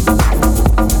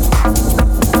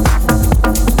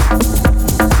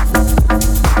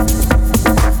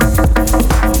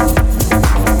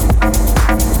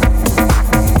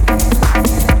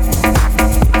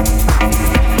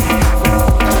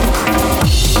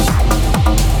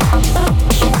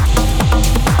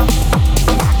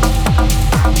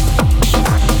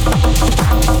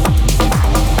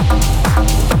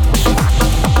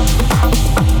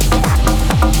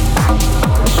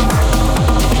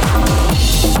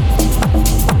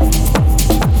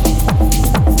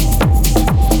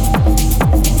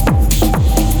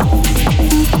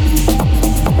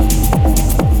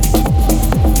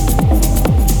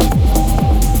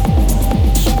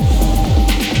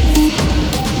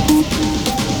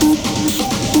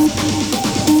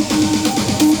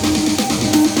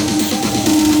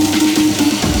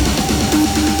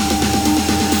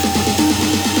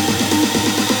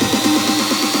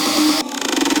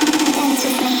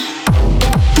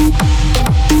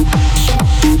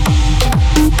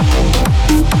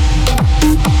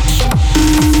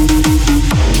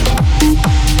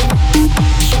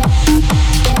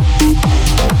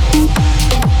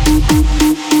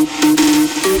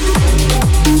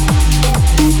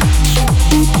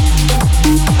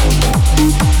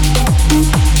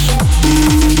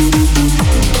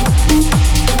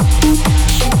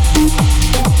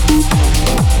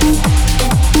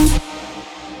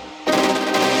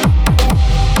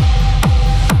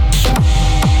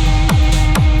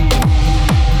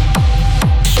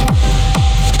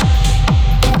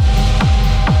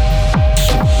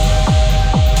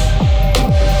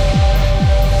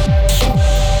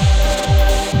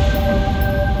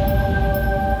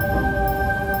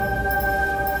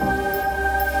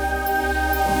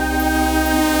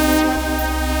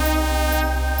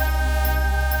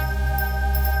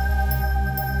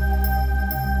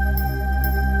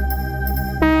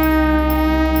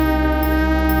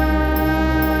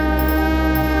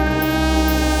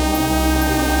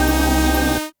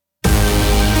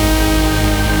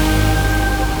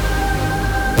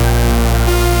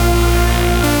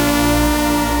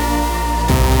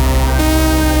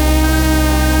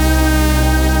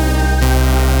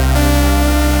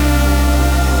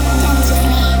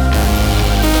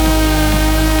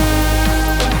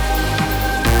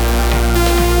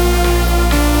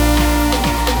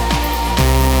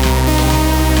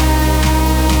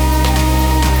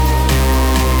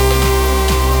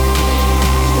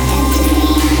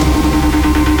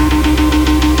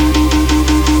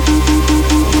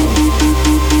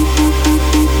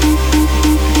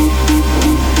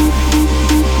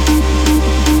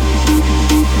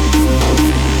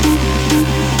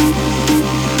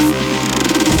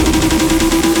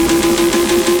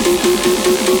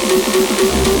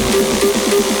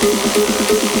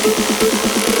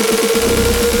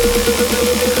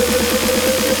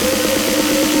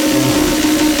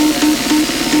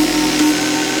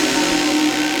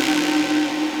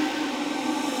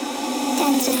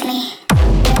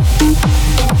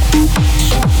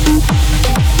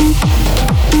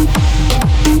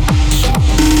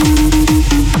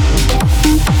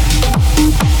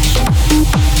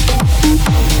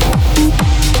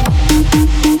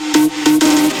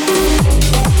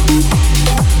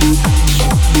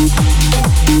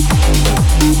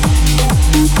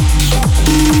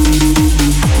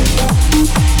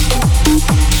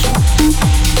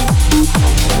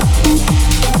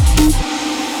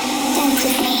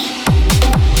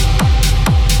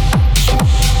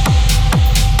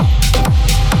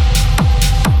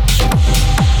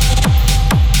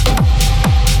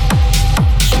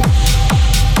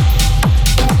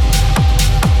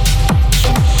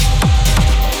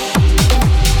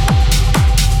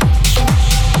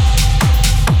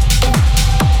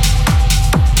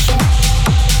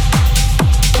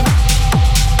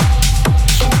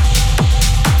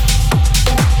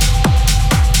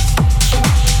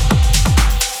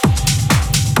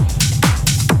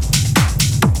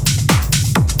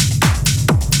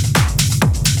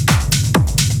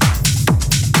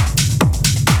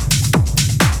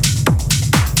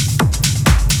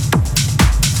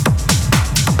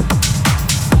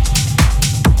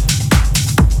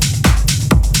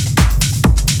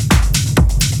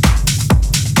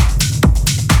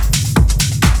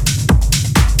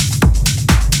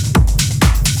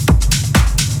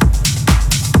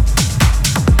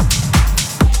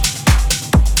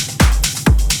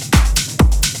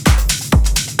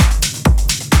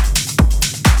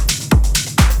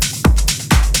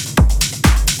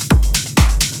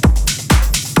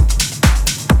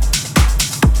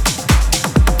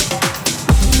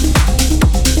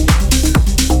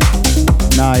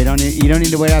 don't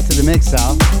need to wait after the mix,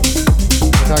 Sal.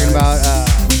 We're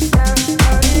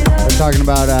talking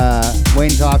about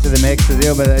waiting until after the mix to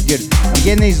do. But dude, I'm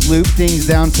getting these loop things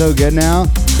down so good now.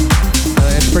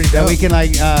 It's pretty That dope. we can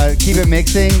like keep it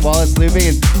mixing while it's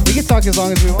looping, and we can talk as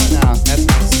long as we want now. That's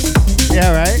nice.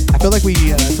 Yeah, right. I feel like we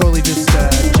totally just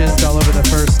jizzed all over the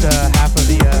first half of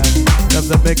the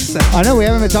mix section. I know we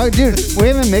haven't been talking, dude. We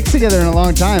haven't mixed together in a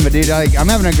long time, but dude, like I'm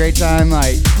having a great time.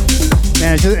 Like,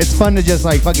 man, it's fun to just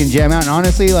like fucking jam out. And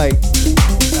honestly, like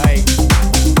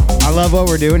I love what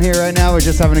we're doing here right now. We're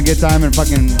just having a good time and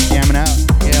fucking jamming out.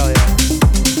 Hell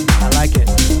yeah. I like it.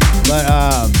 But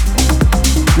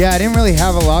yeah, I didn't really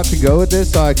have a lot to go with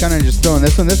this, so I kind of just throwing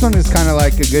this one. This one is kind of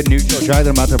like a good neutral track that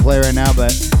I'm about to play right now,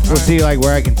 but we'll see like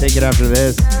where I can take it after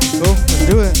this. Cool. Let's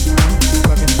do it.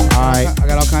 Fucking, All right. I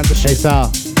got all kinds of Hey shit. Sal,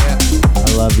 Yeah.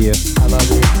 I love you. I love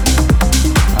you.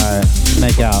 All right,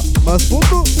 make out. Mas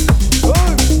puto.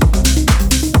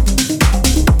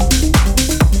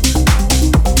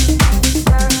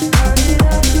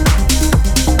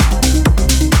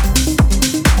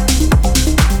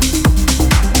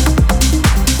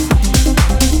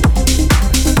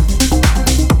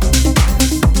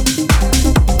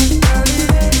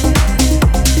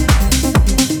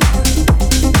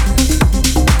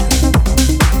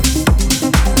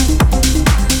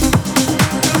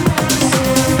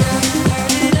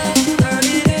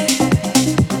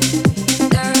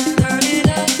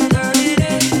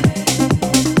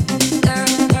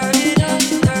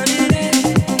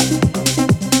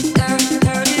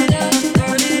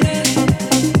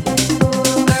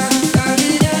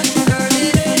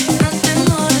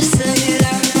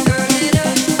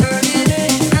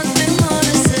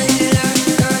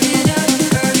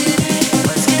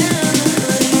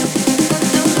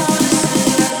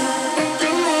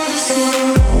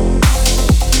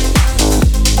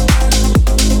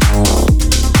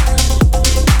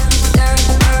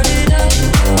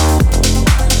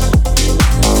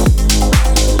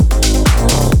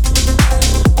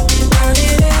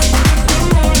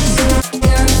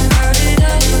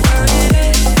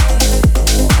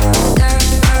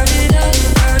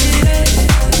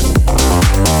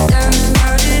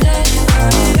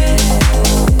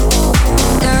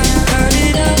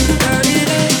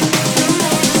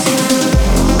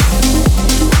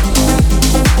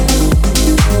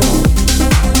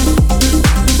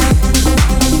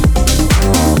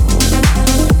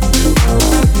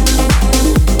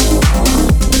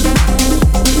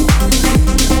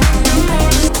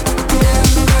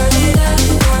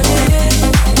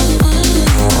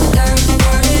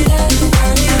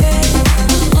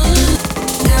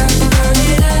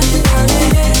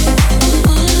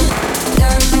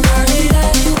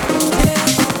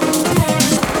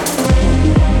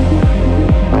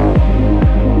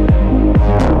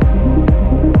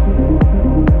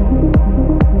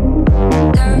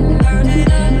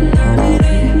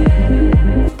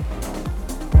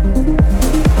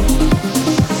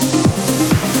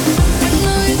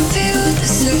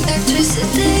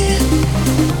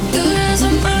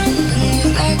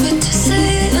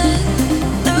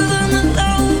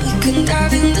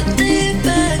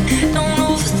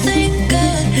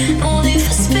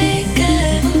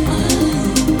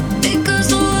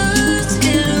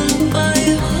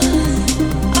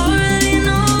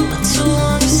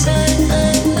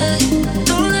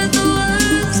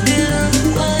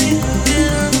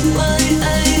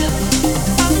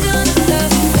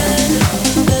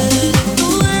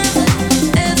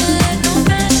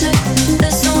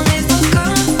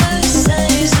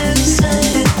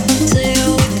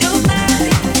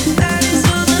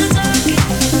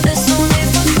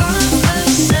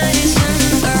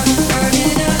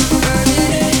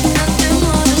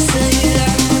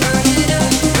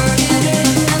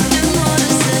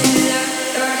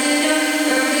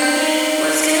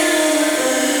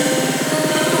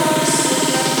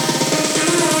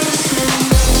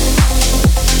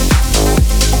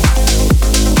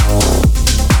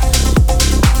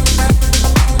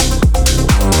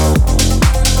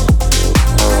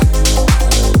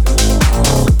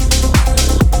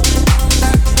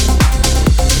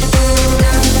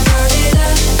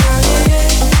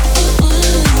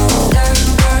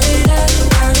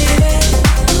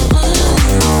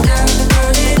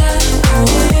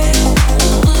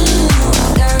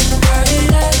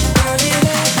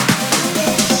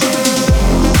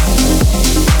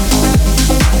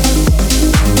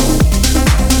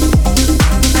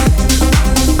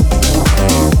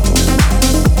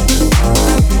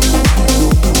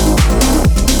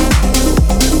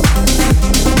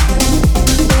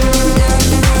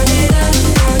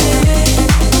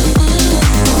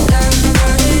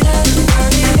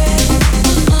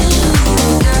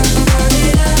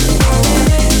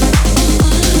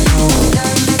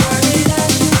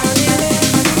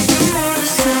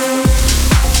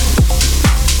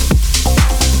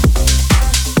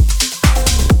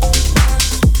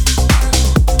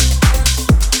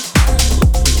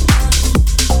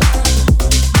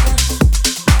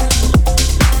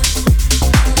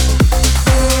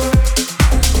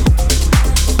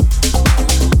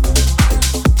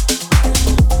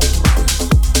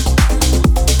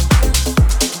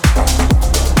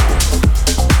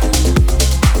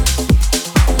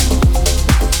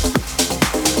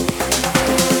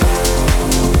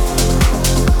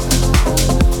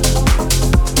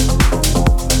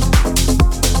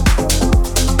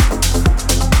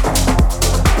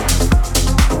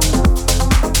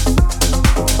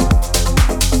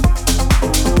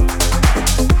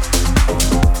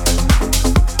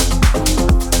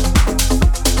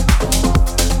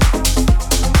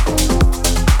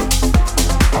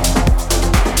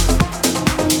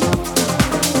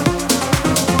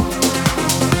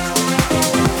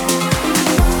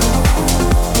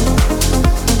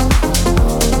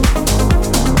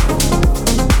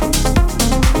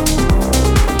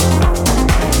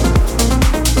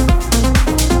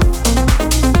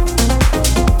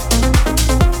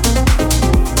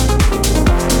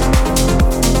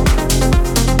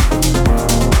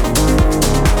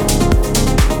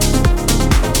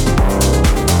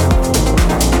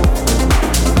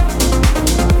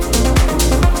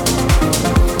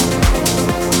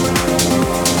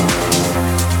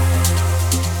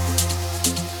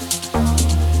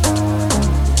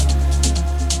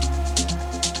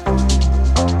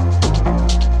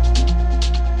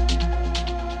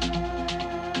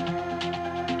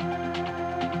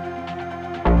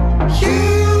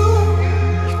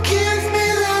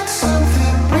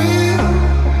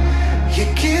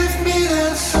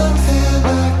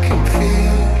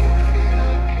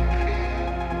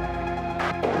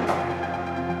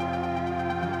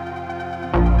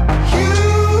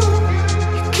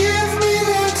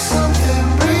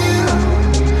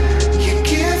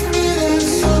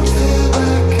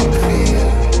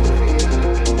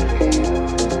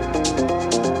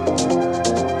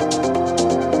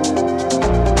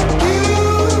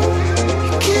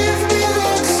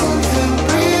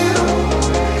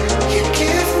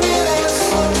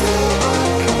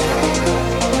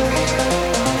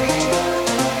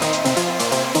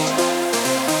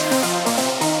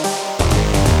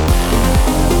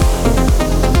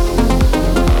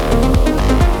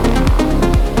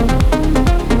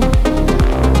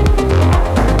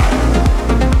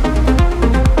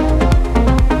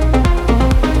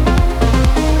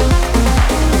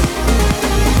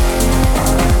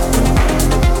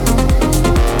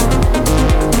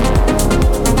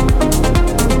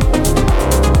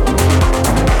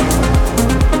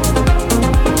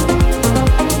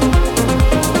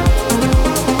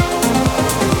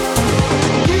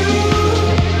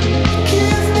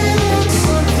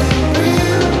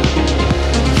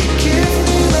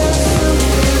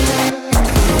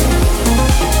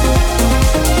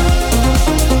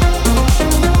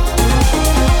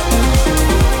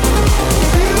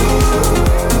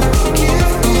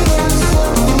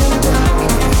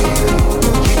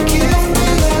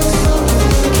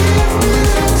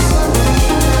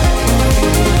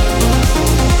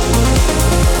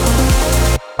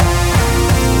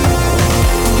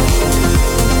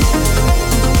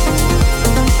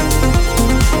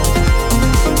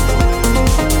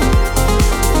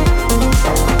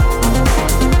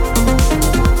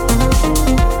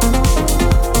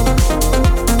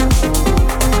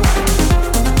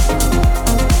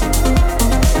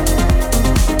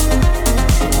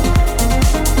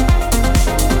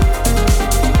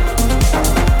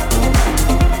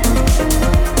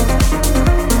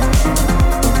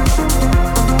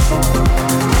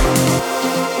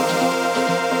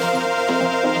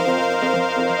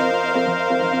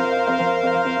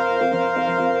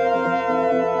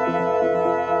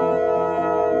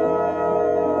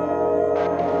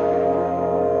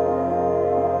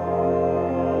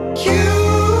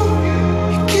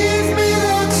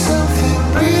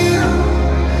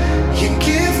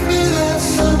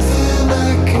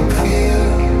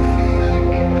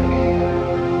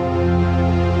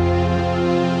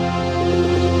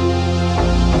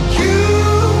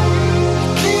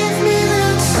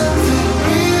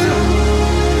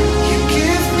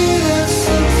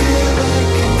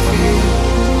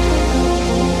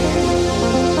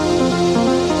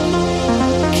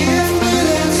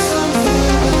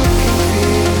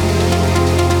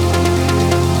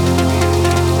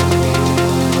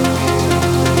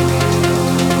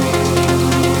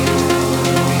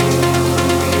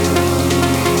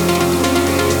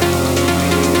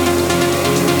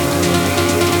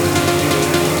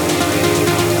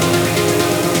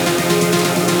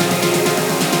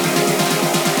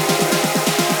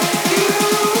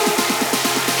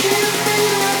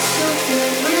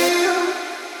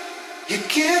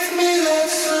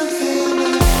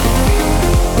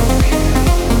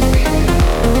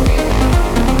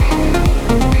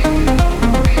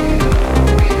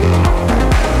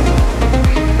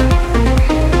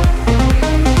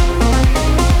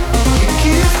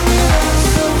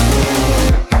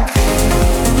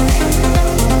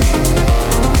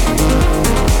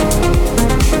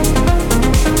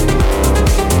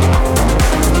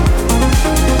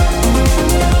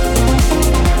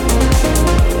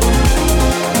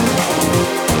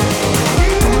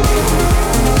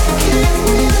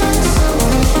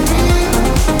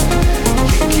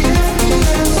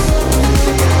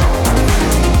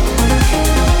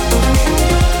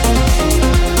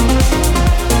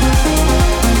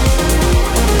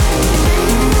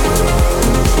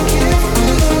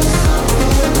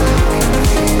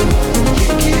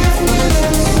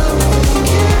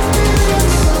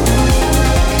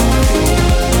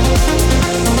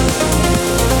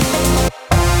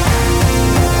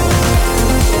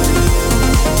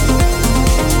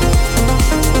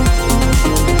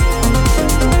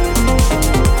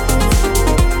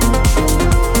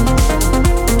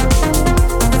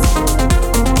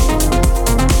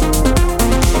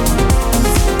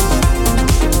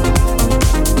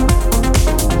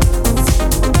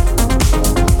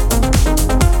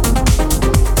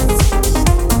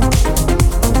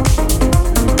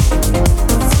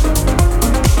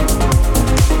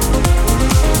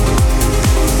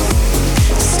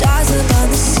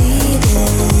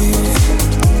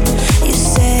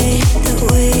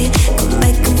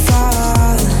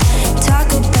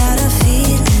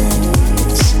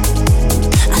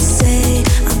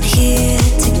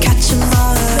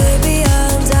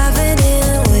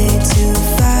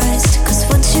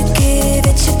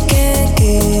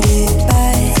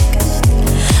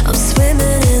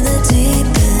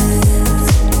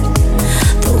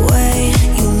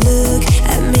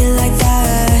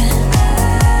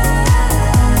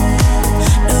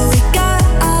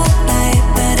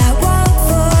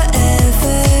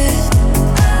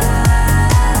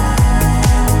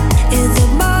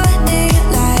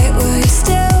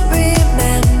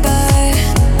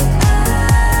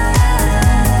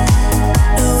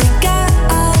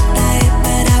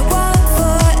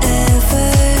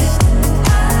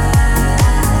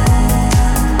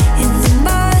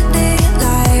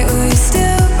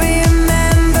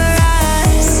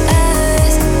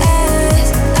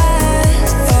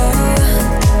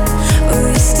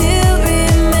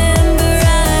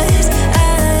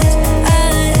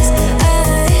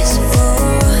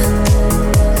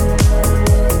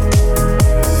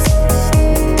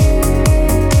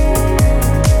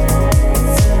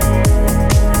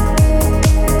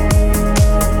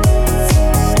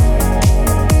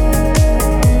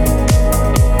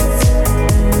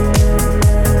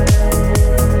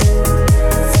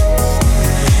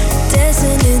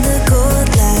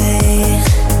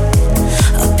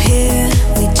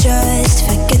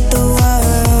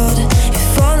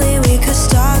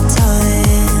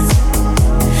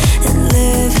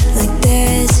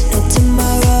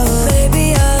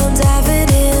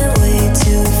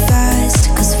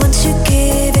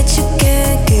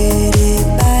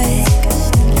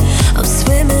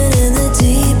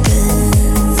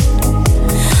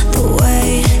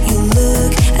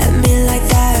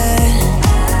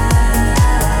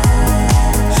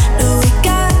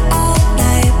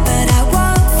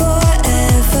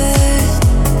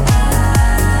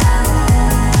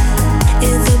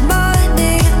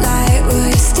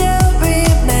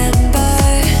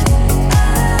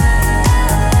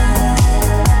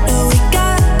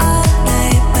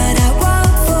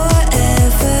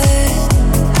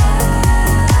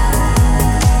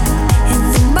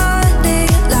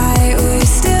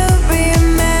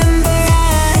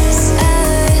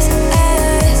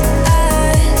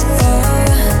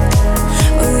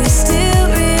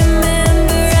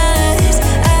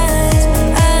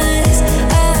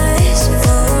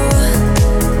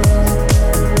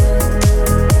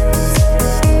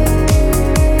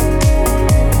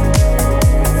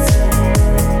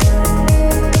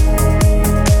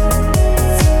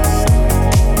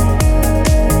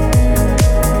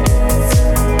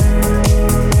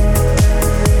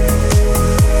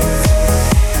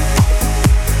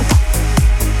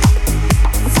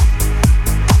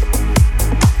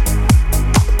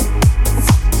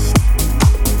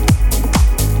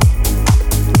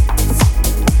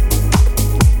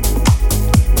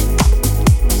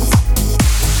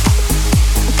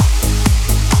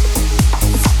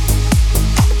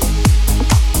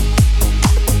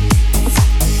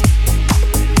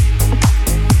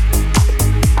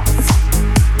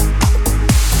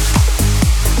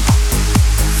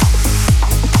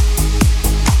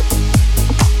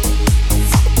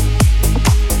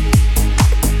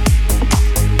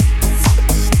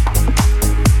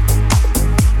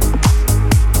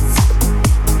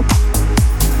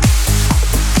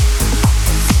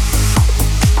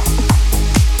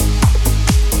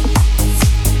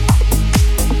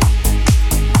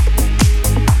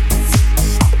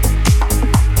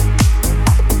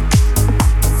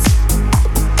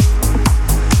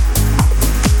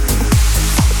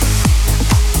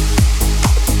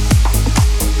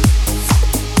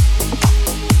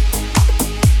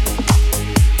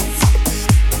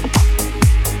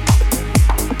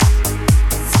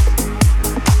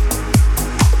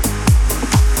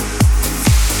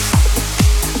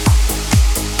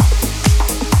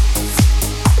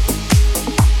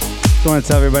 want to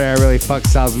tell everybody I really fucked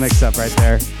Sal's mix up right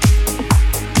there.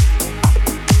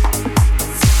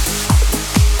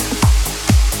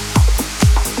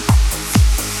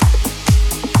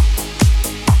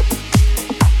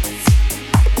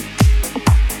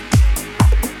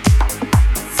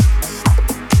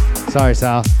 Sorry,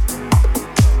 Sal.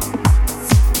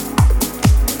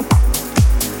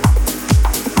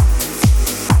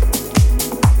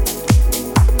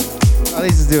 At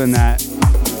least he's doing that.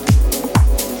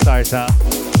 Sorry, Sal.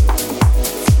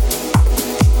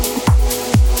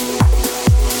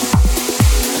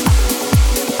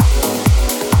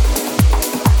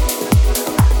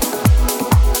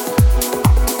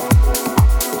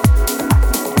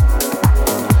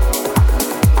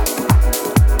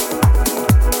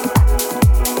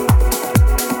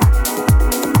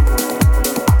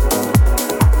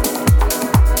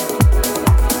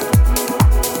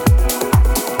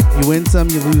 You win some,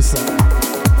 you lose some.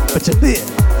 But you live.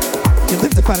 You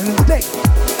live to fight another day.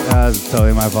 That was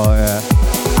totally my fault, yeah.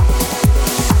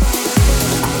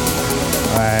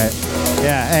 Alright.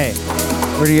 Yeah, hey.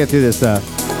 Where do you get through this stuff?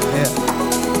 Yeah.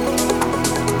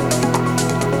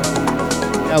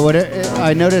 Yeah,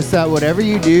 I noticed that whatever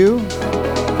you do,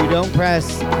 you don't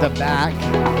press the back.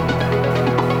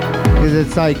 Because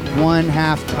it's like 1/2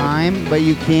 time, but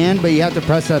you have to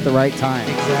press it at the right time.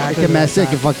 Exactly. It can mess it, it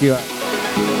can fuck you up.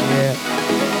 Yeah.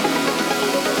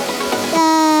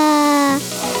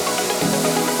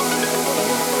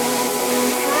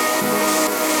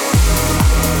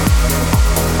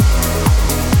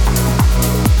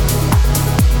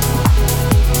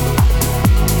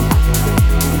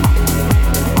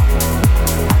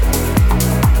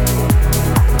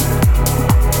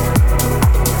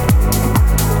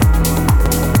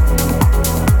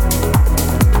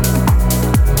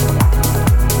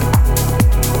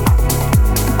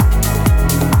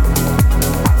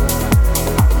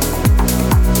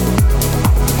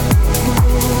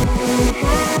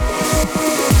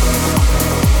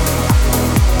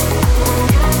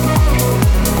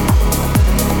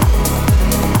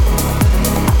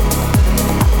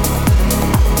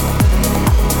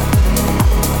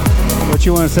 What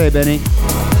you want to say, Benny?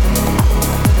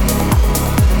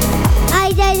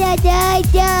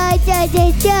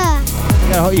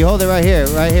 You hold it right here.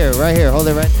 Hold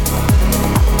it right.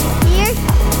 Here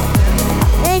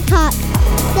and top.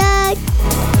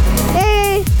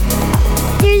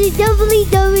 There's a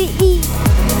WWE.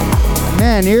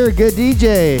 Man, you're a good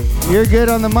DJ. You're good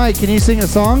on the mic. Can you sing a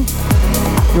song?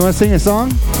 You want to sing a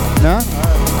song? No?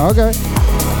 Okay.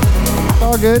 It's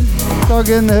all good. It's all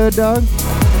good in the hood, dog.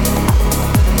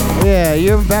 Yeah,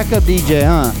 you're a backup DJ,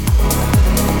 huh?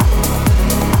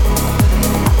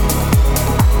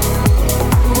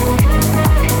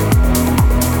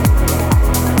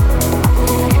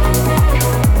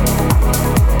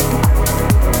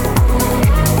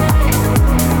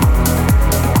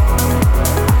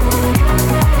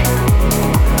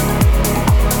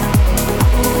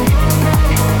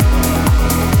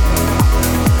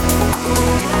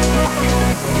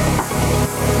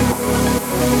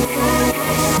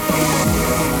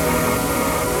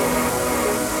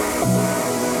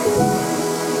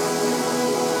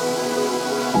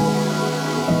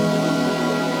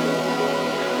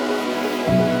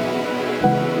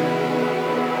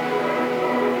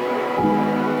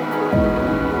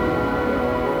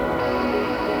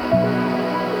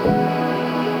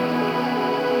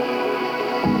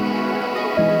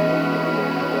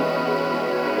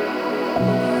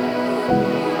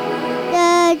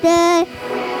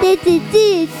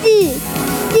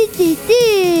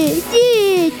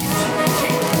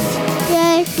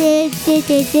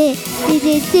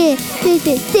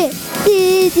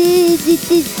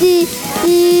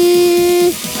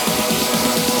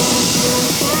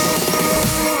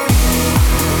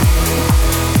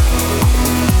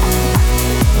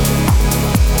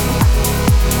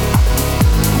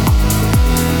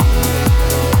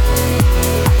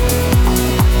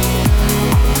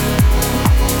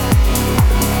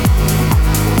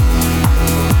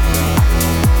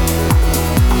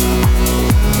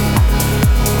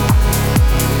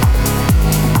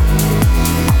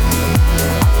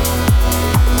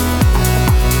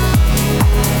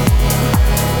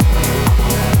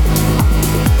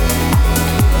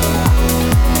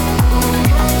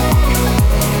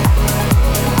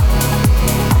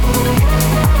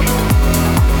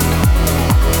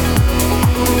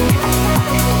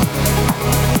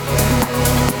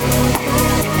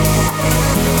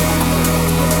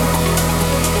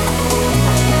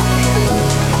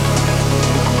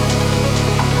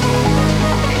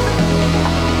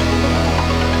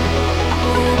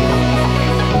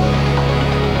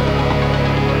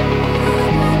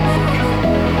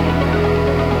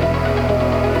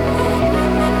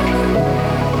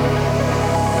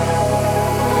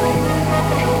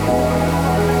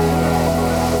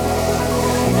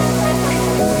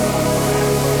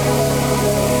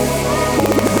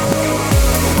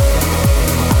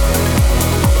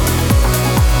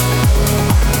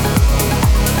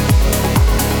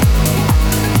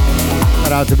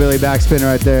 out to Billy Backspin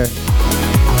right there.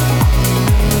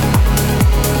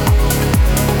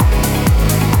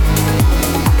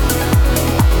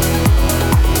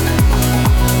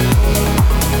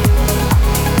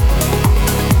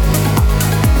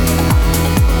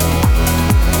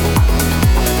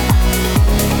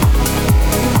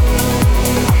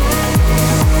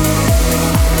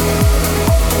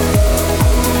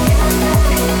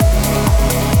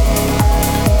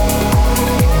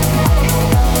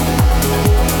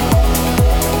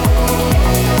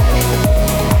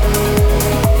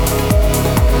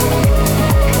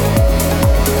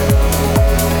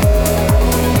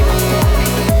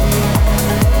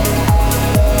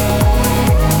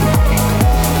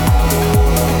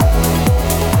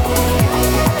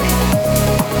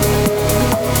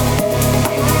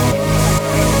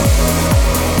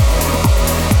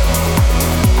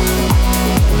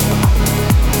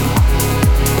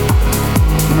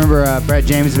 Brett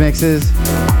James mixes.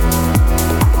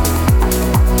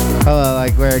 Hello,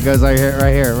 like where it goes like here,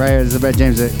 right here is the Brett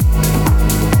James mix.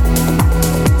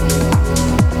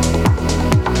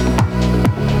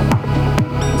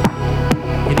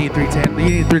 You need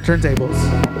three turntables.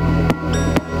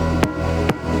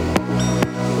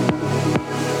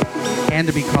 And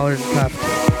to be collared and cuffed.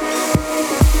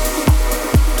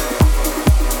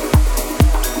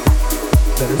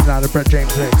 That is not a Brett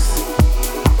James mix.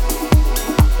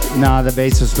 Nah, the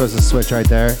bass was supposed to switch right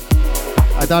there.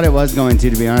 I thought it was going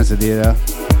to be honest with you, though.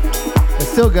 It's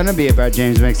still gonna be a Brett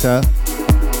James mix, though. As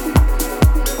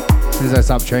soon as I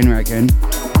stop train wrecking.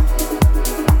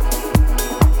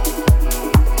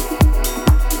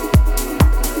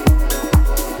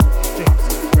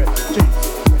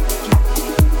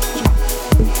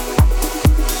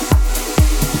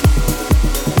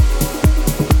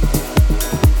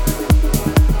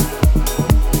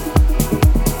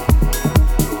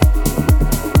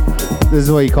 This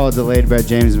is what you call a delayed Brett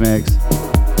James mix.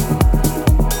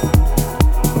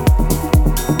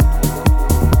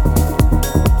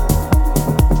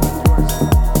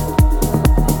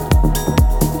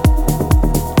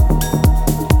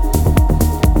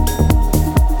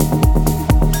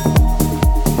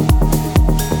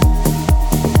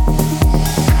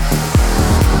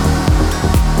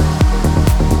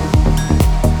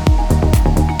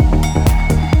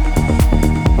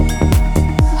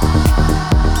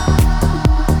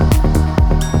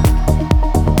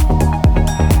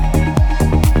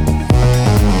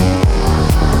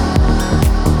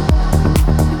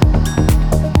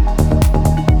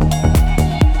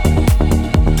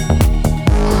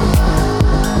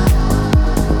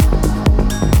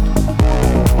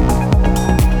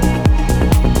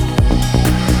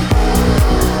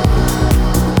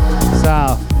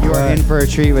 For a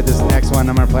treat with this next one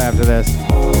I'm gonna play after this.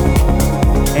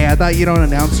 Hey, I thought you don't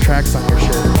announce tracks on your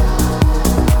shit.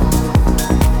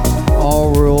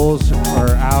 All rules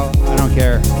are out. I don't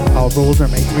care. All rules are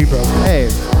made to be broken. Hey,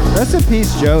 rest in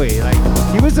peace, Joey. Like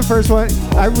he was the first one.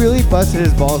 I really busted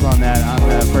his balls on that on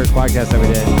the first podcast that we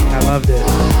did. I loved it.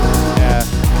 Yeah.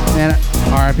 Man,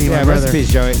 R.I.P. my brother. Rest in peace,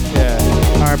 Joey. Yeah.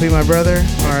 R.I.P. my brother.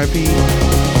 R.I.P.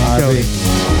 Joey.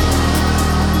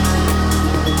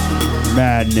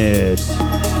 Madness.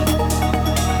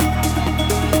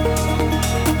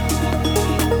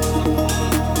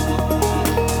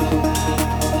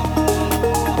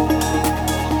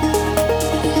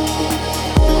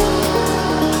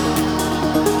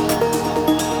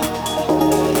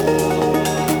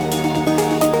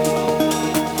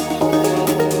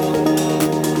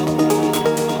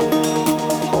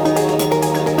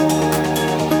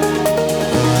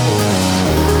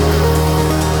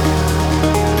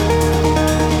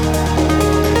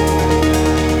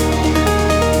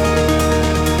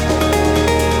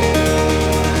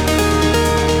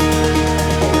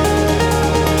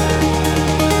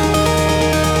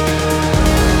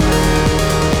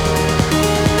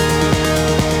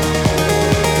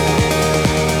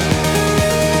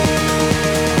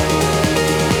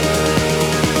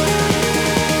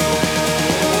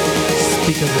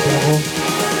 Speak of the devil.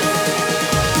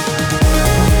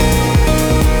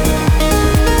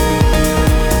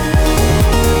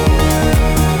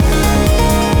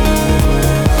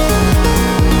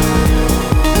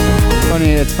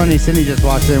 It's funny, Cindy just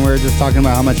walked in. We were just talking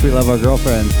about how much we love our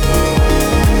girlfriends.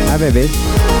 Hi, baby.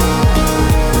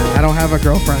 I don't have a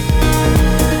girlfriend.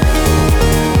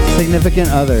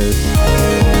 Significant others.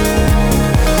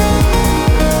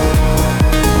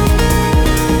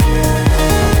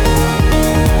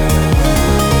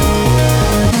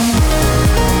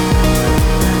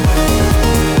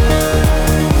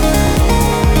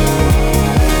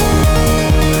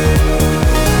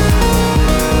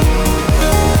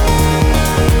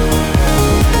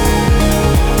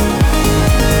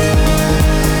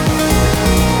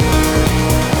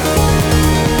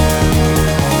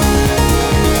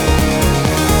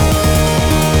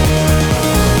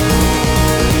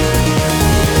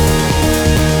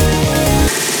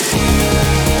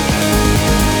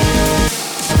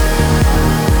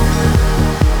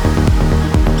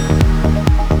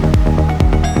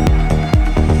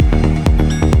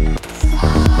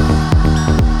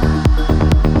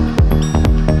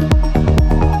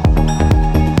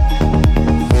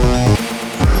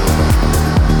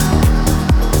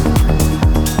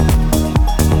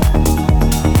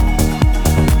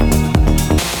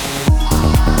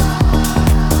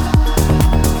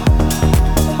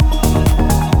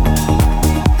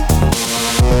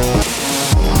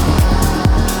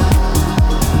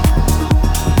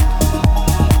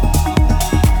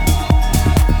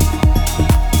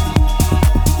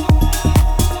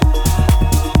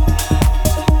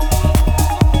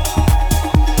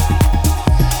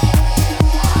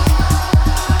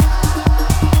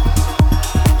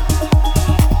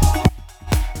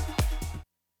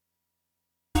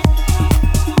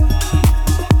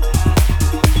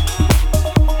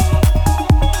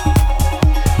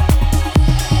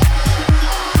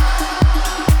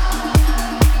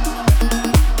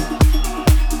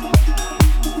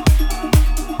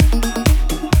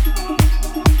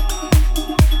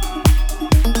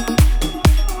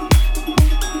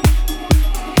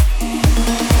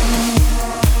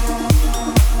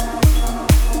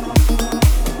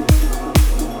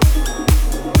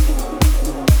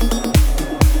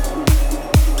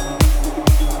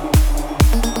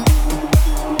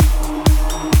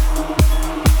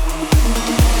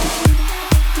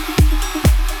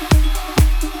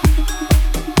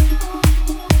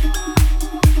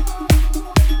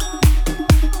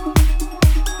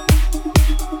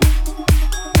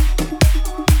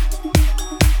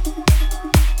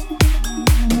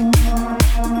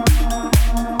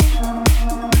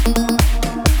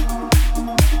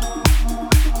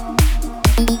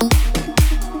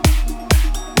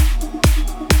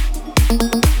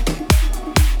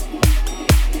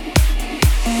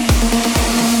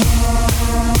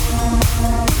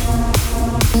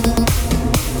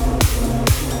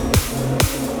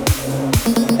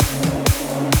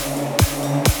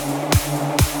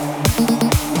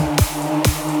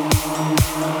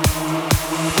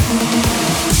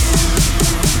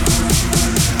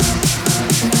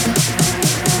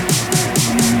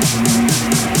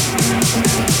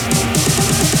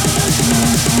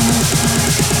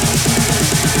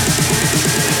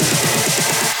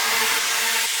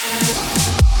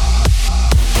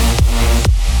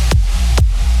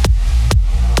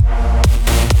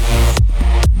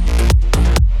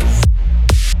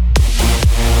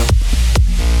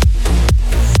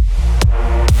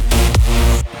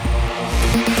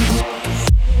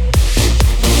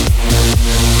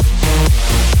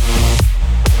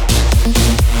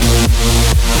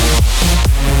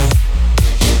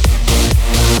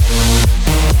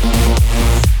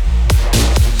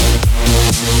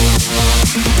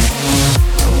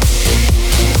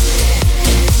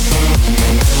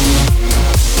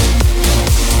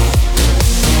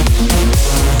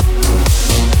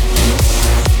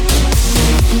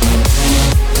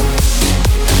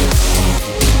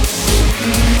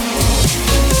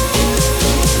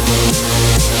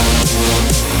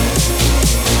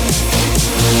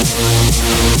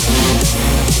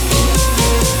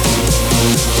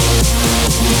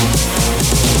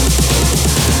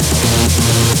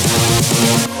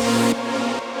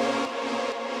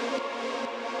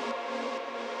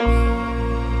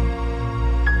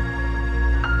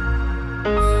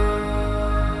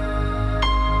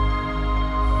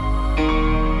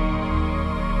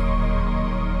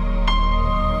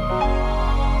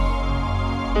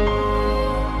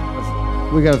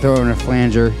 We gotta throw in a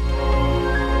flanger.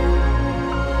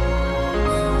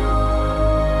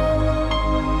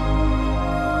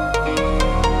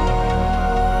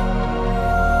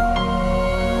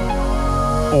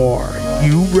 Are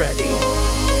you ready?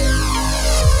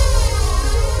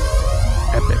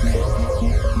 Epic.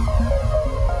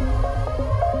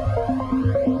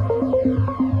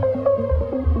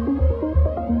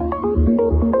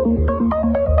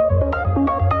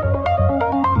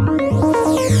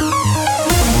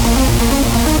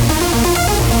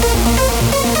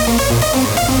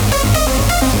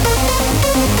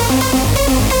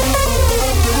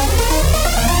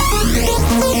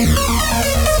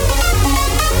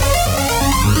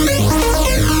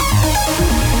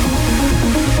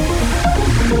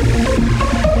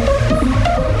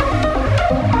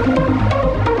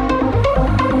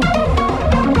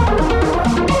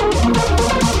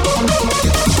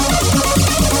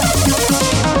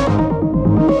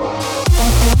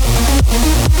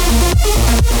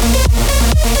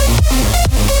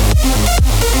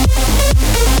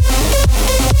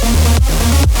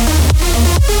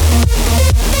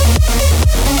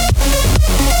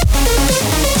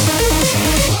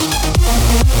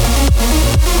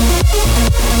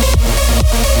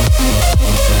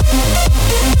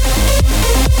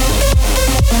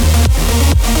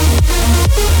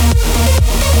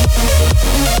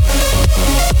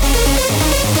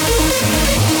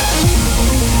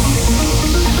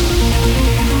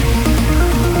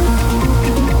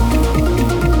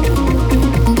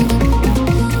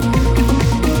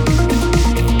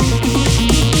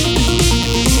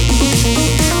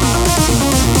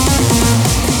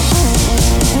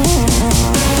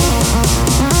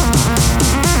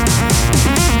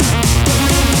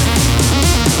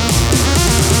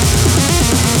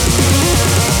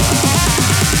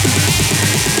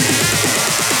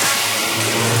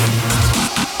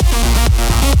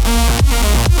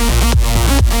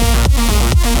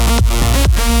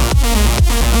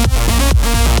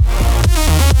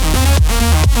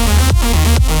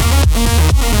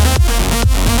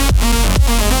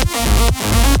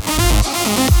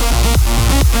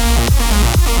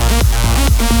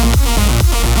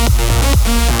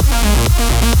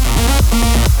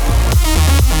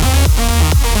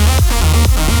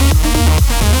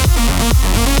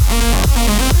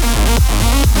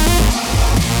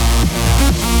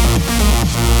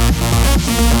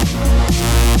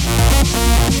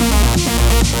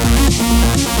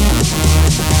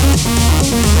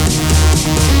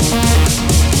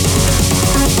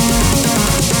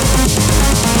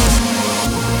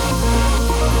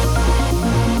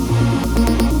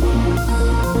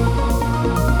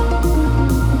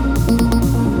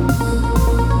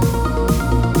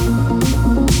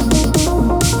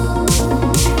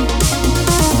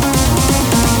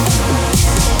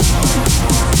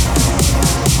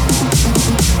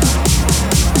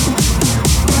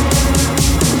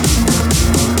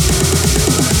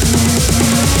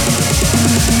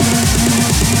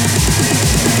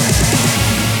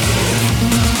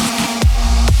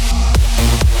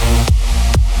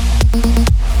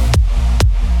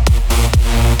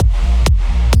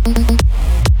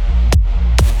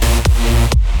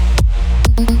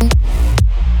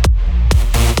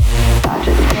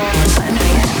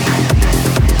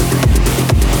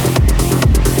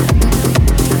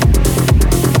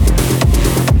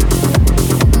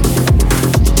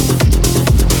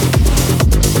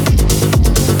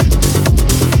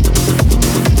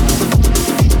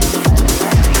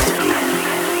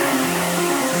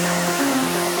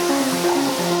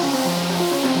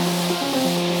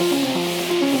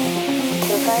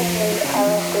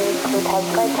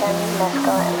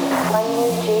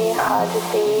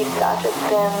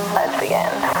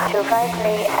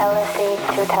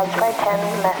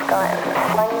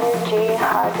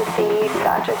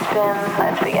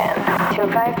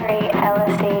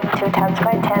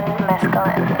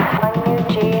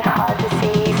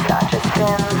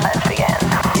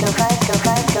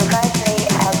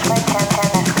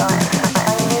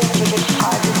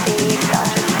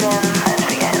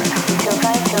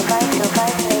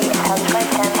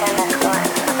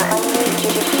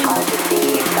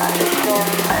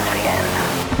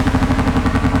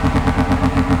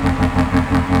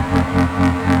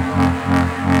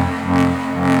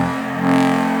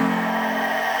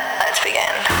 Let's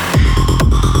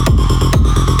begin.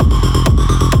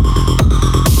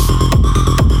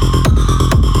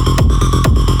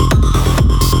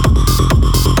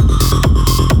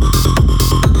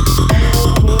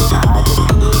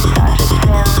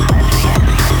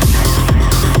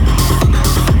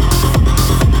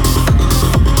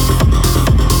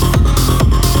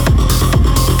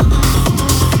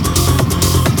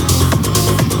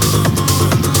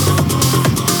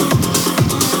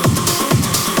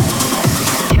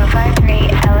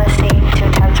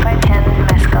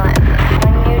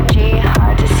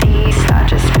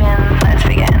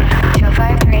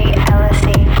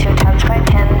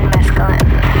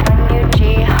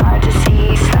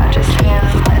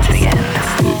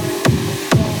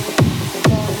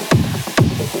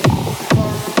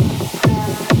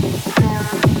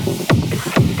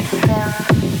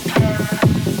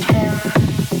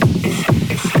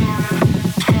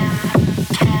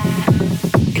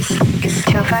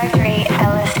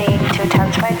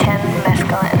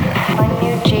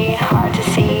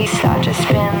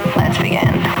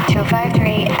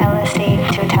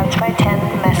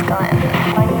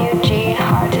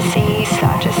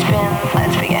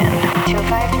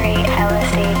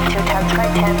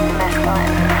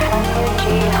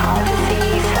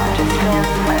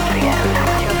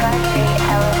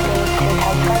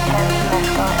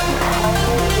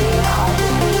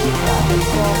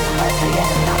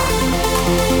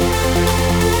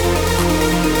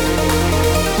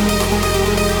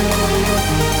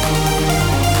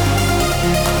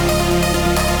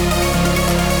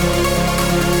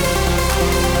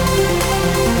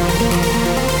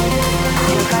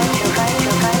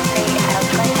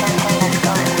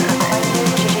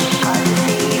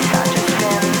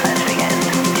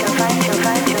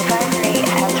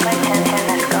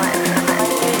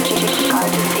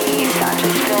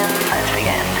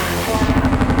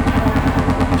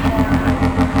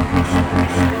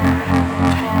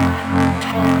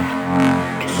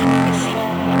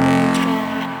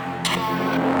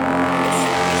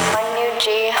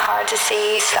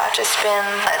 spin,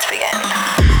 let's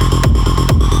begin.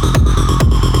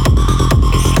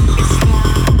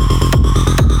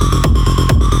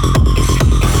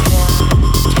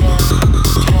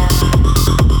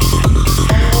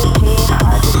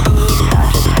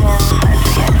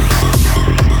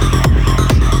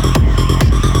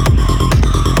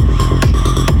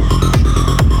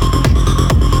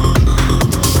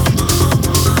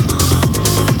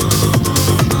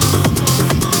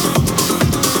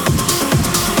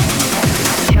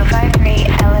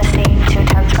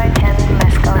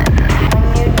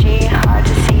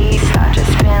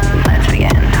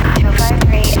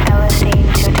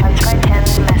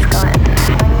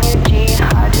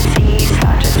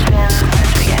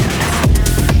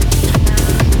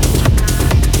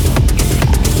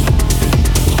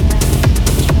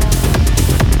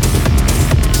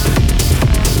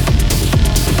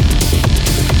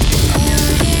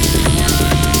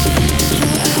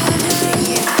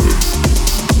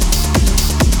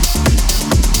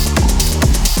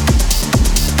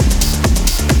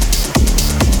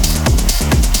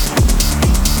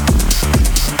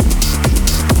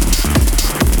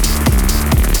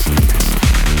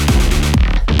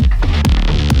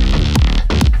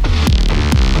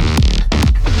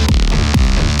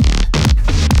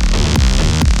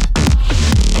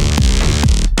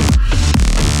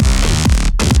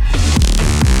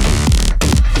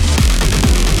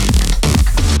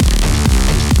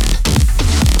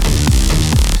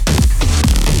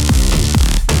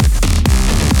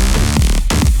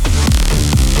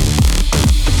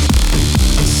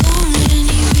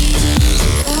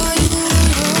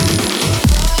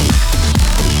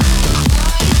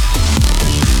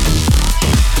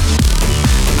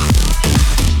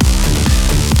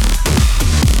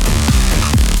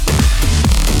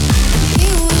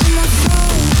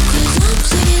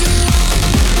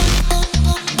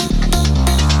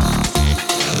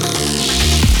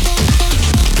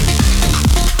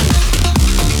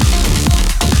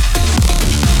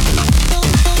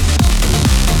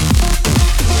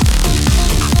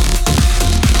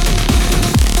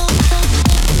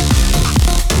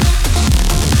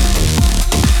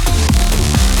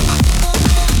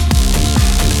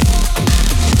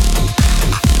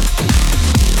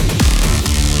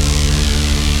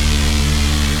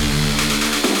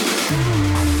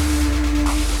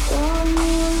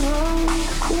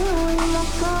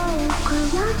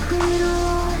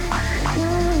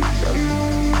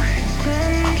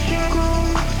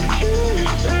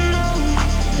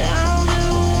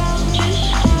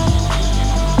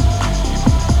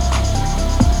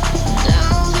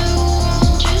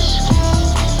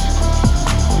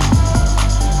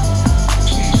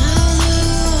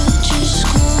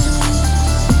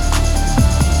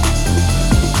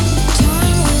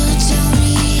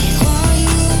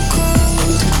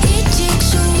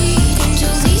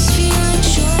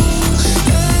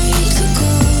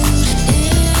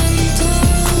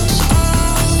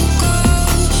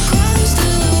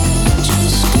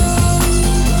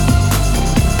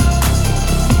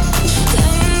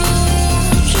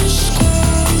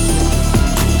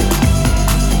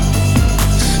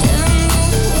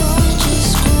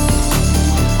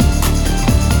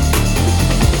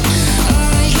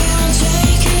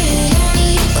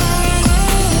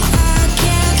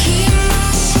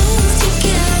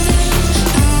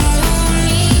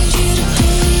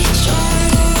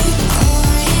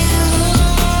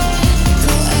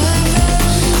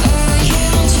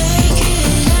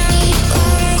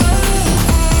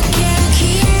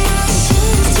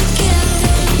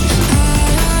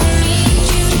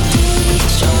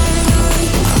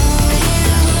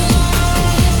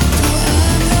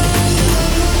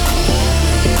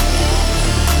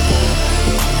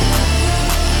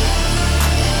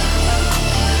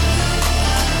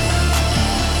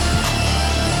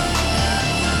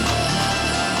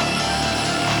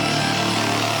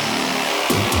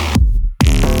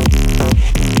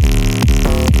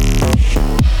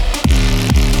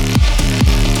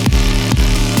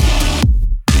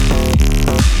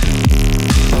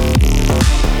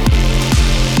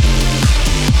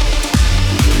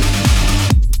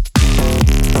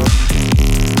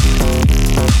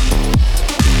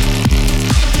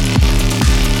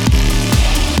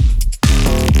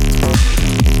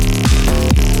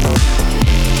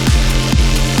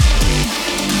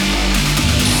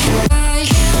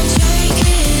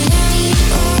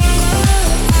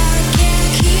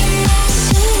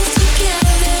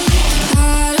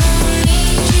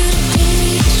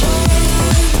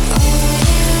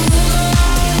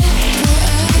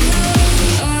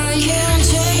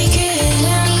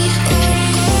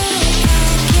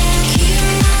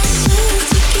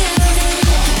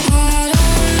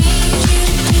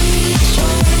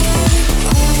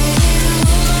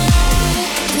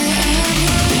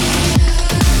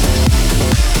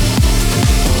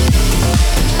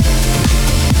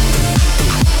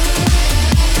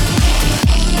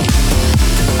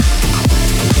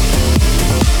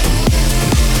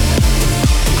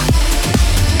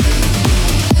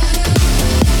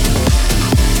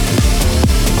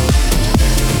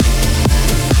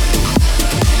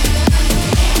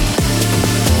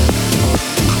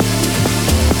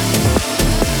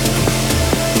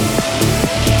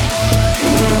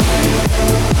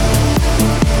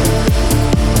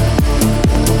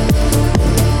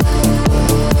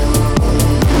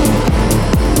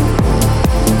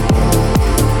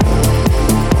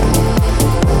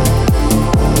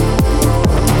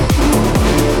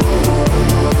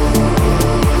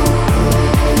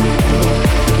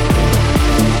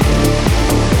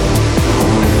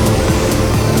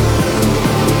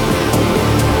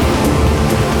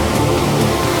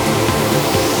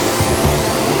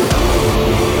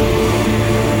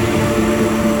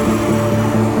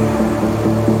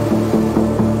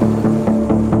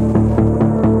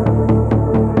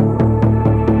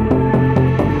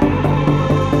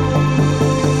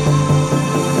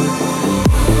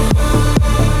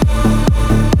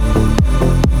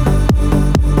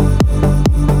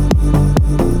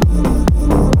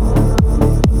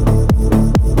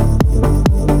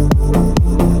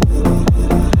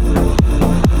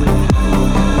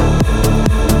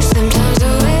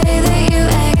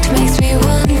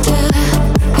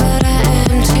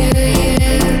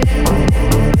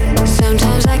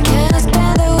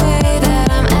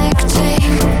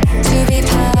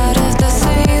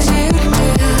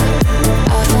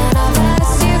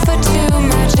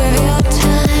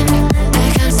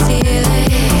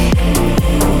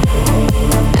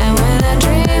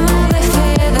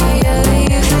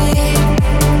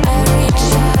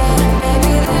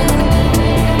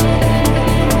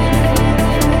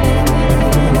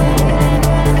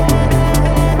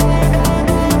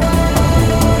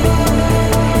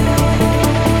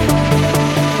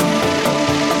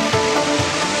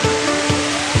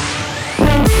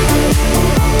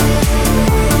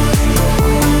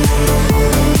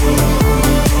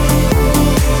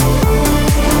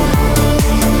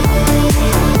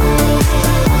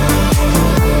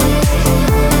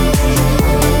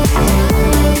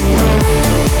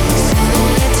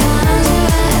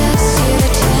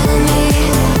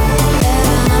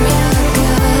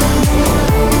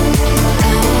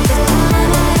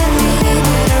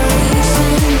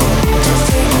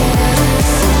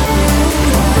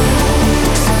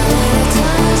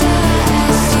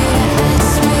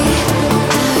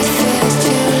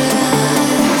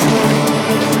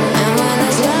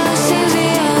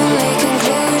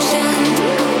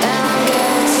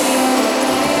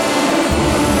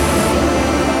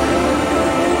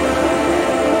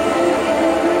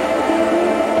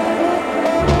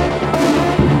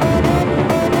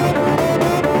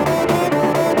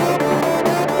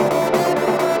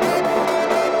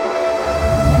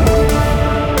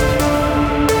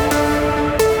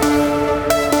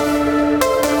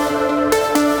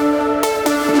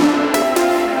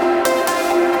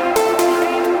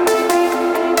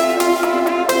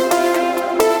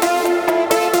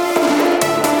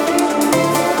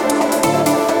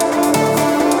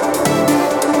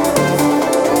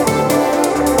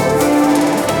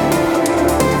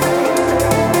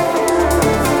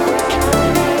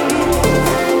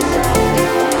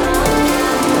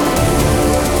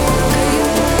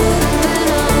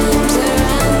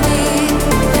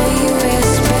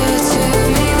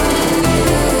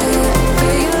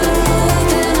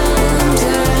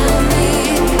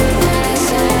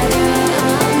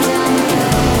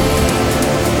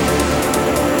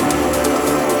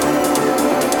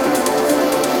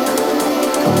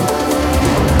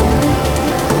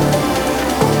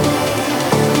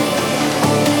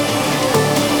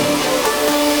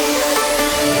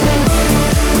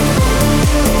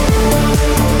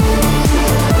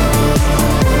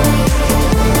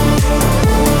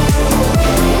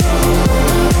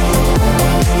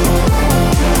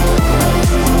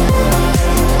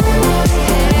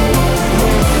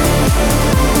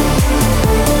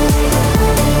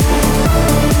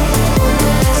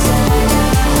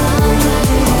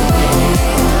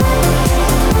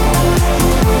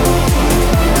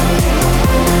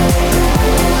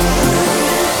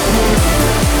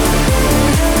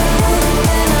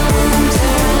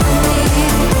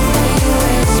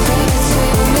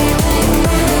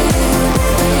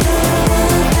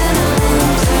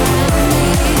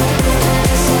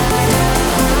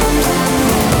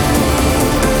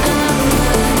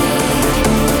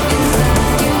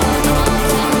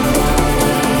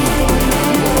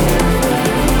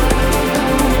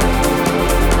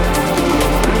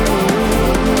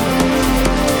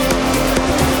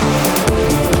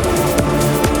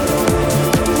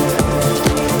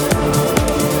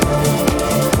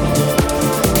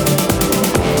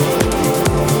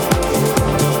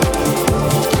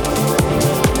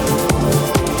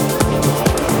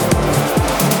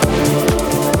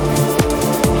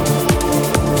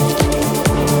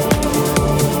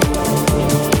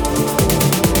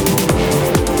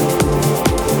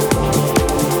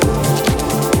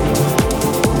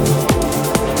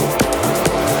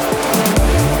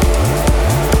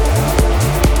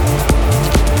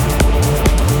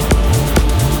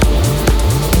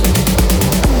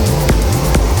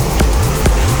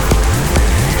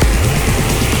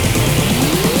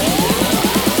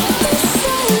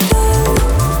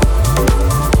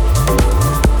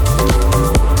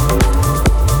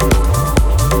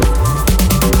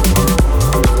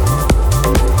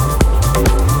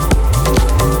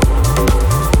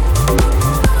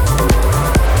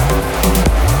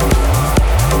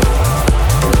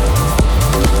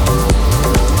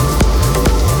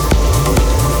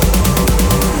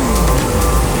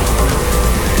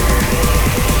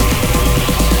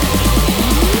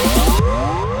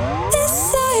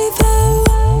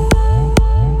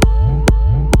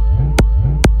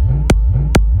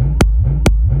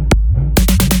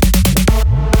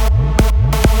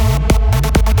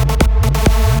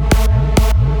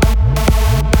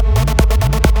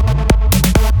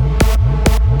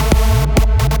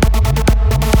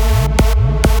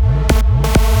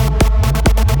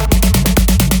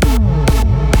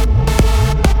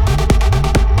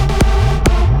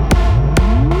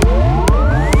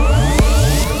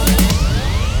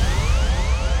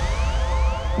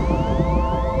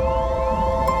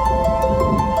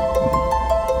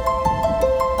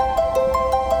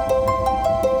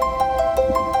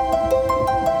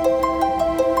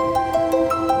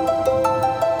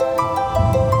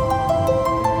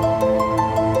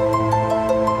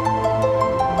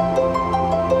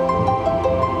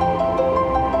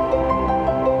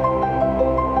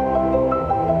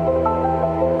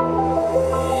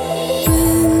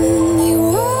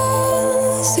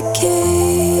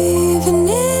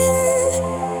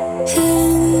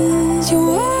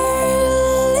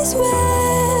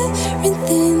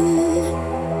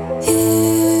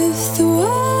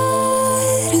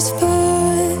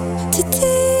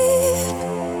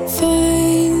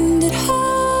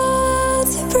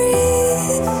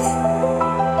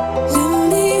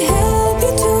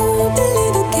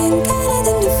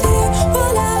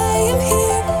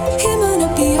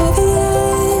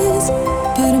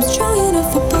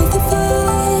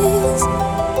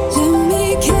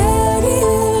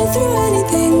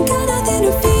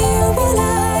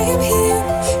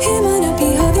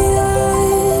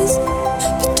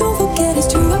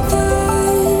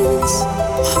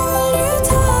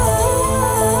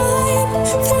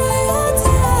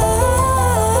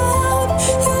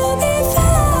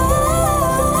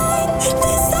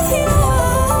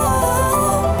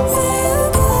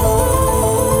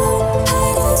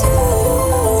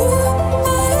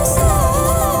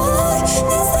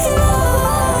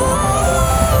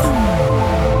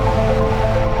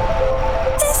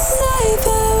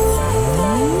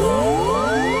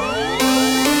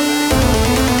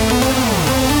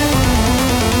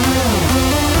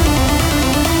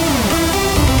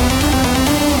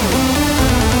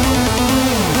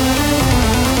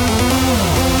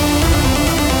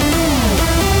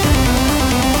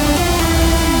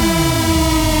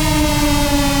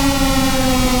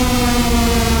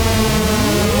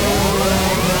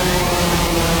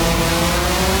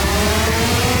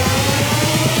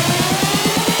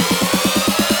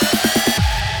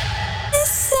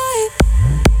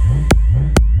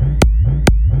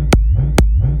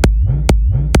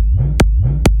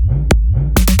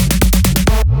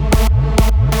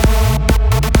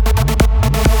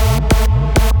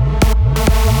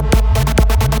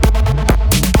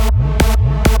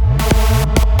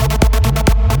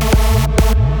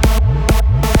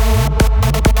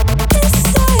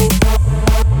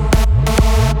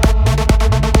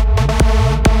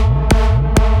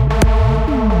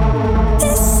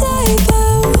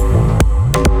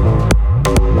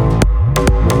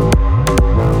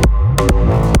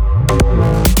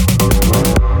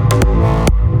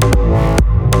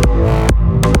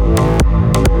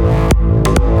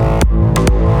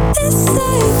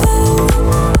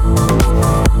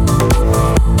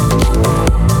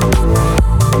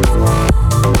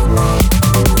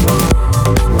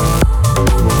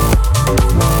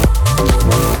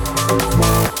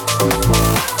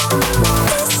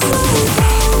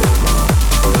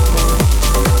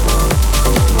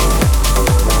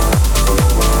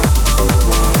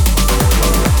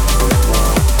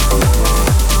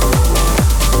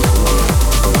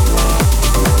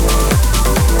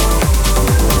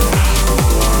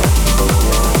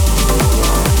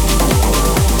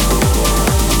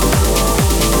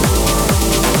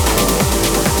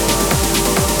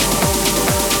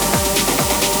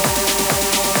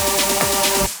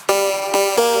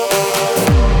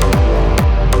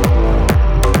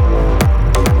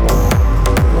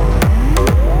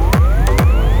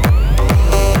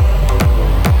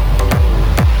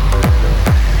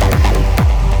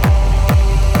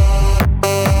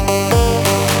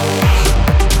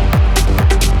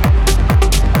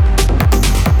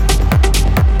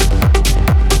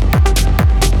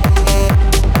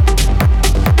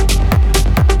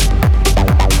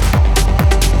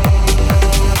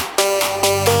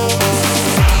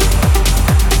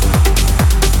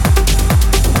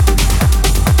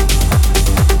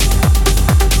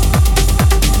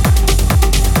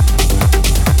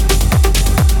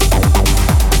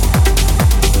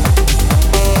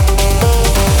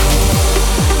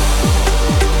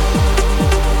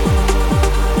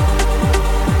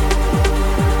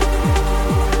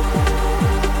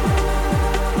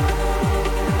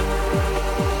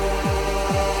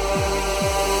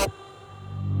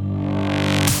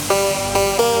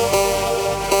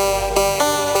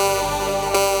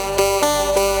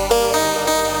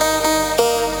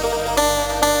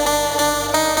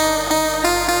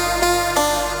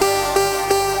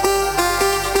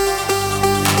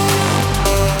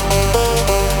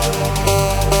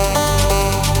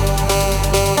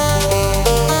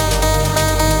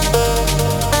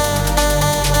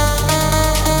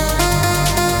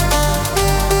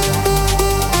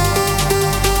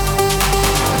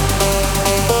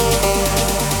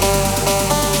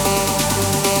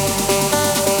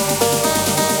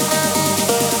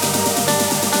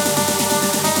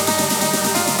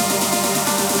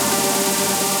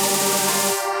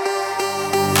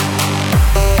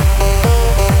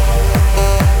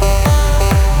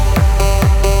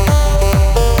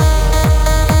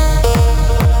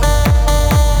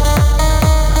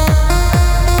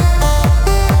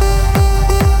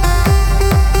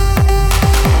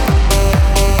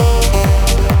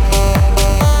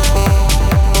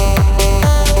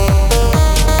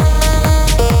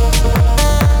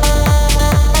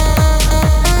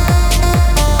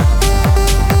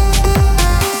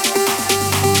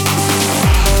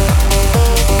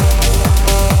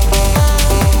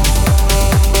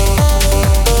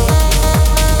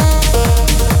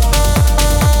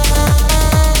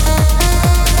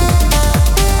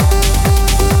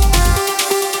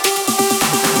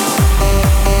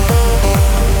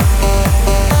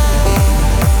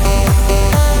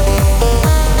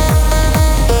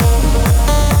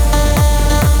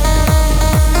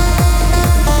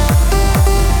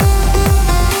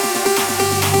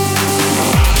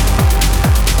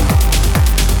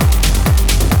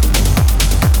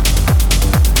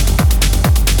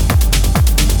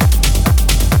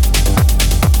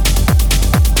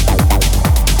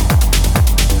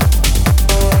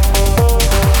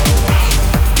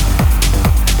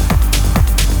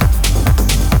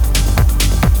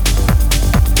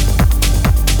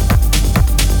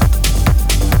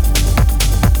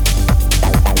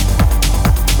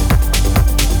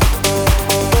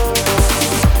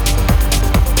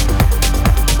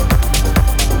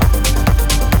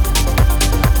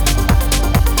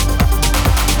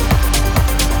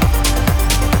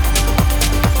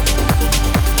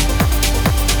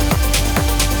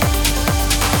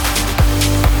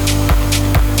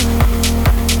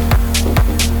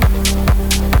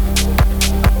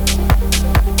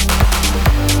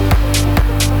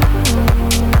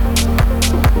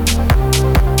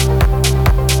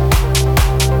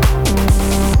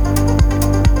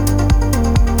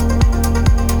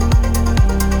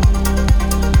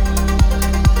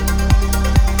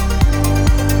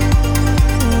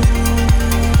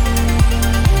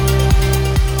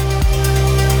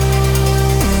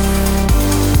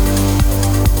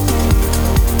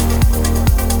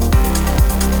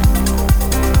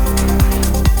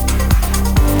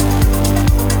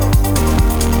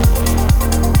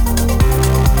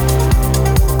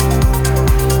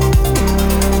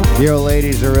 The old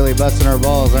ladies are really busting our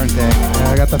balls, aren't they? Yeah,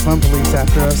 I got the fun police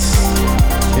after us.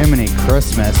 Jiminy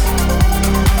Christmas.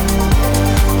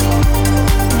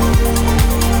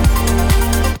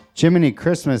 Jiminy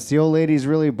Christmas. The old ladies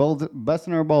really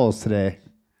busting our balls today.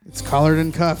 It's collared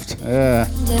and cuffed. Yeah.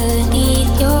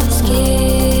 Underneath your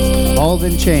skin, Balled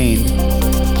and chained.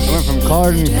 Went from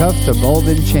collared and cuffed to balled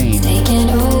and chained. taking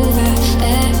over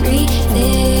everything.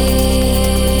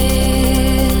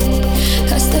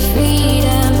 'Cause the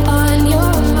freedom on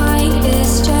your mind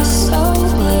is just so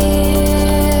clear.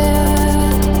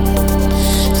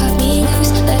 Cut me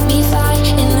loose, let me fly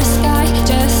in the sky.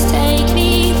 Just take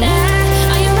me there.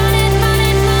 Are you running,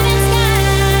 running, running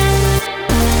scared?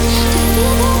 Do you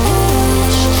feel the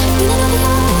rush breathing over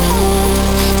your head?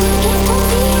 Do you get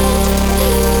confused?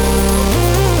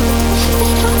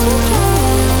 Fake hearts will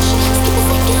crash. Skip a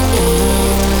second.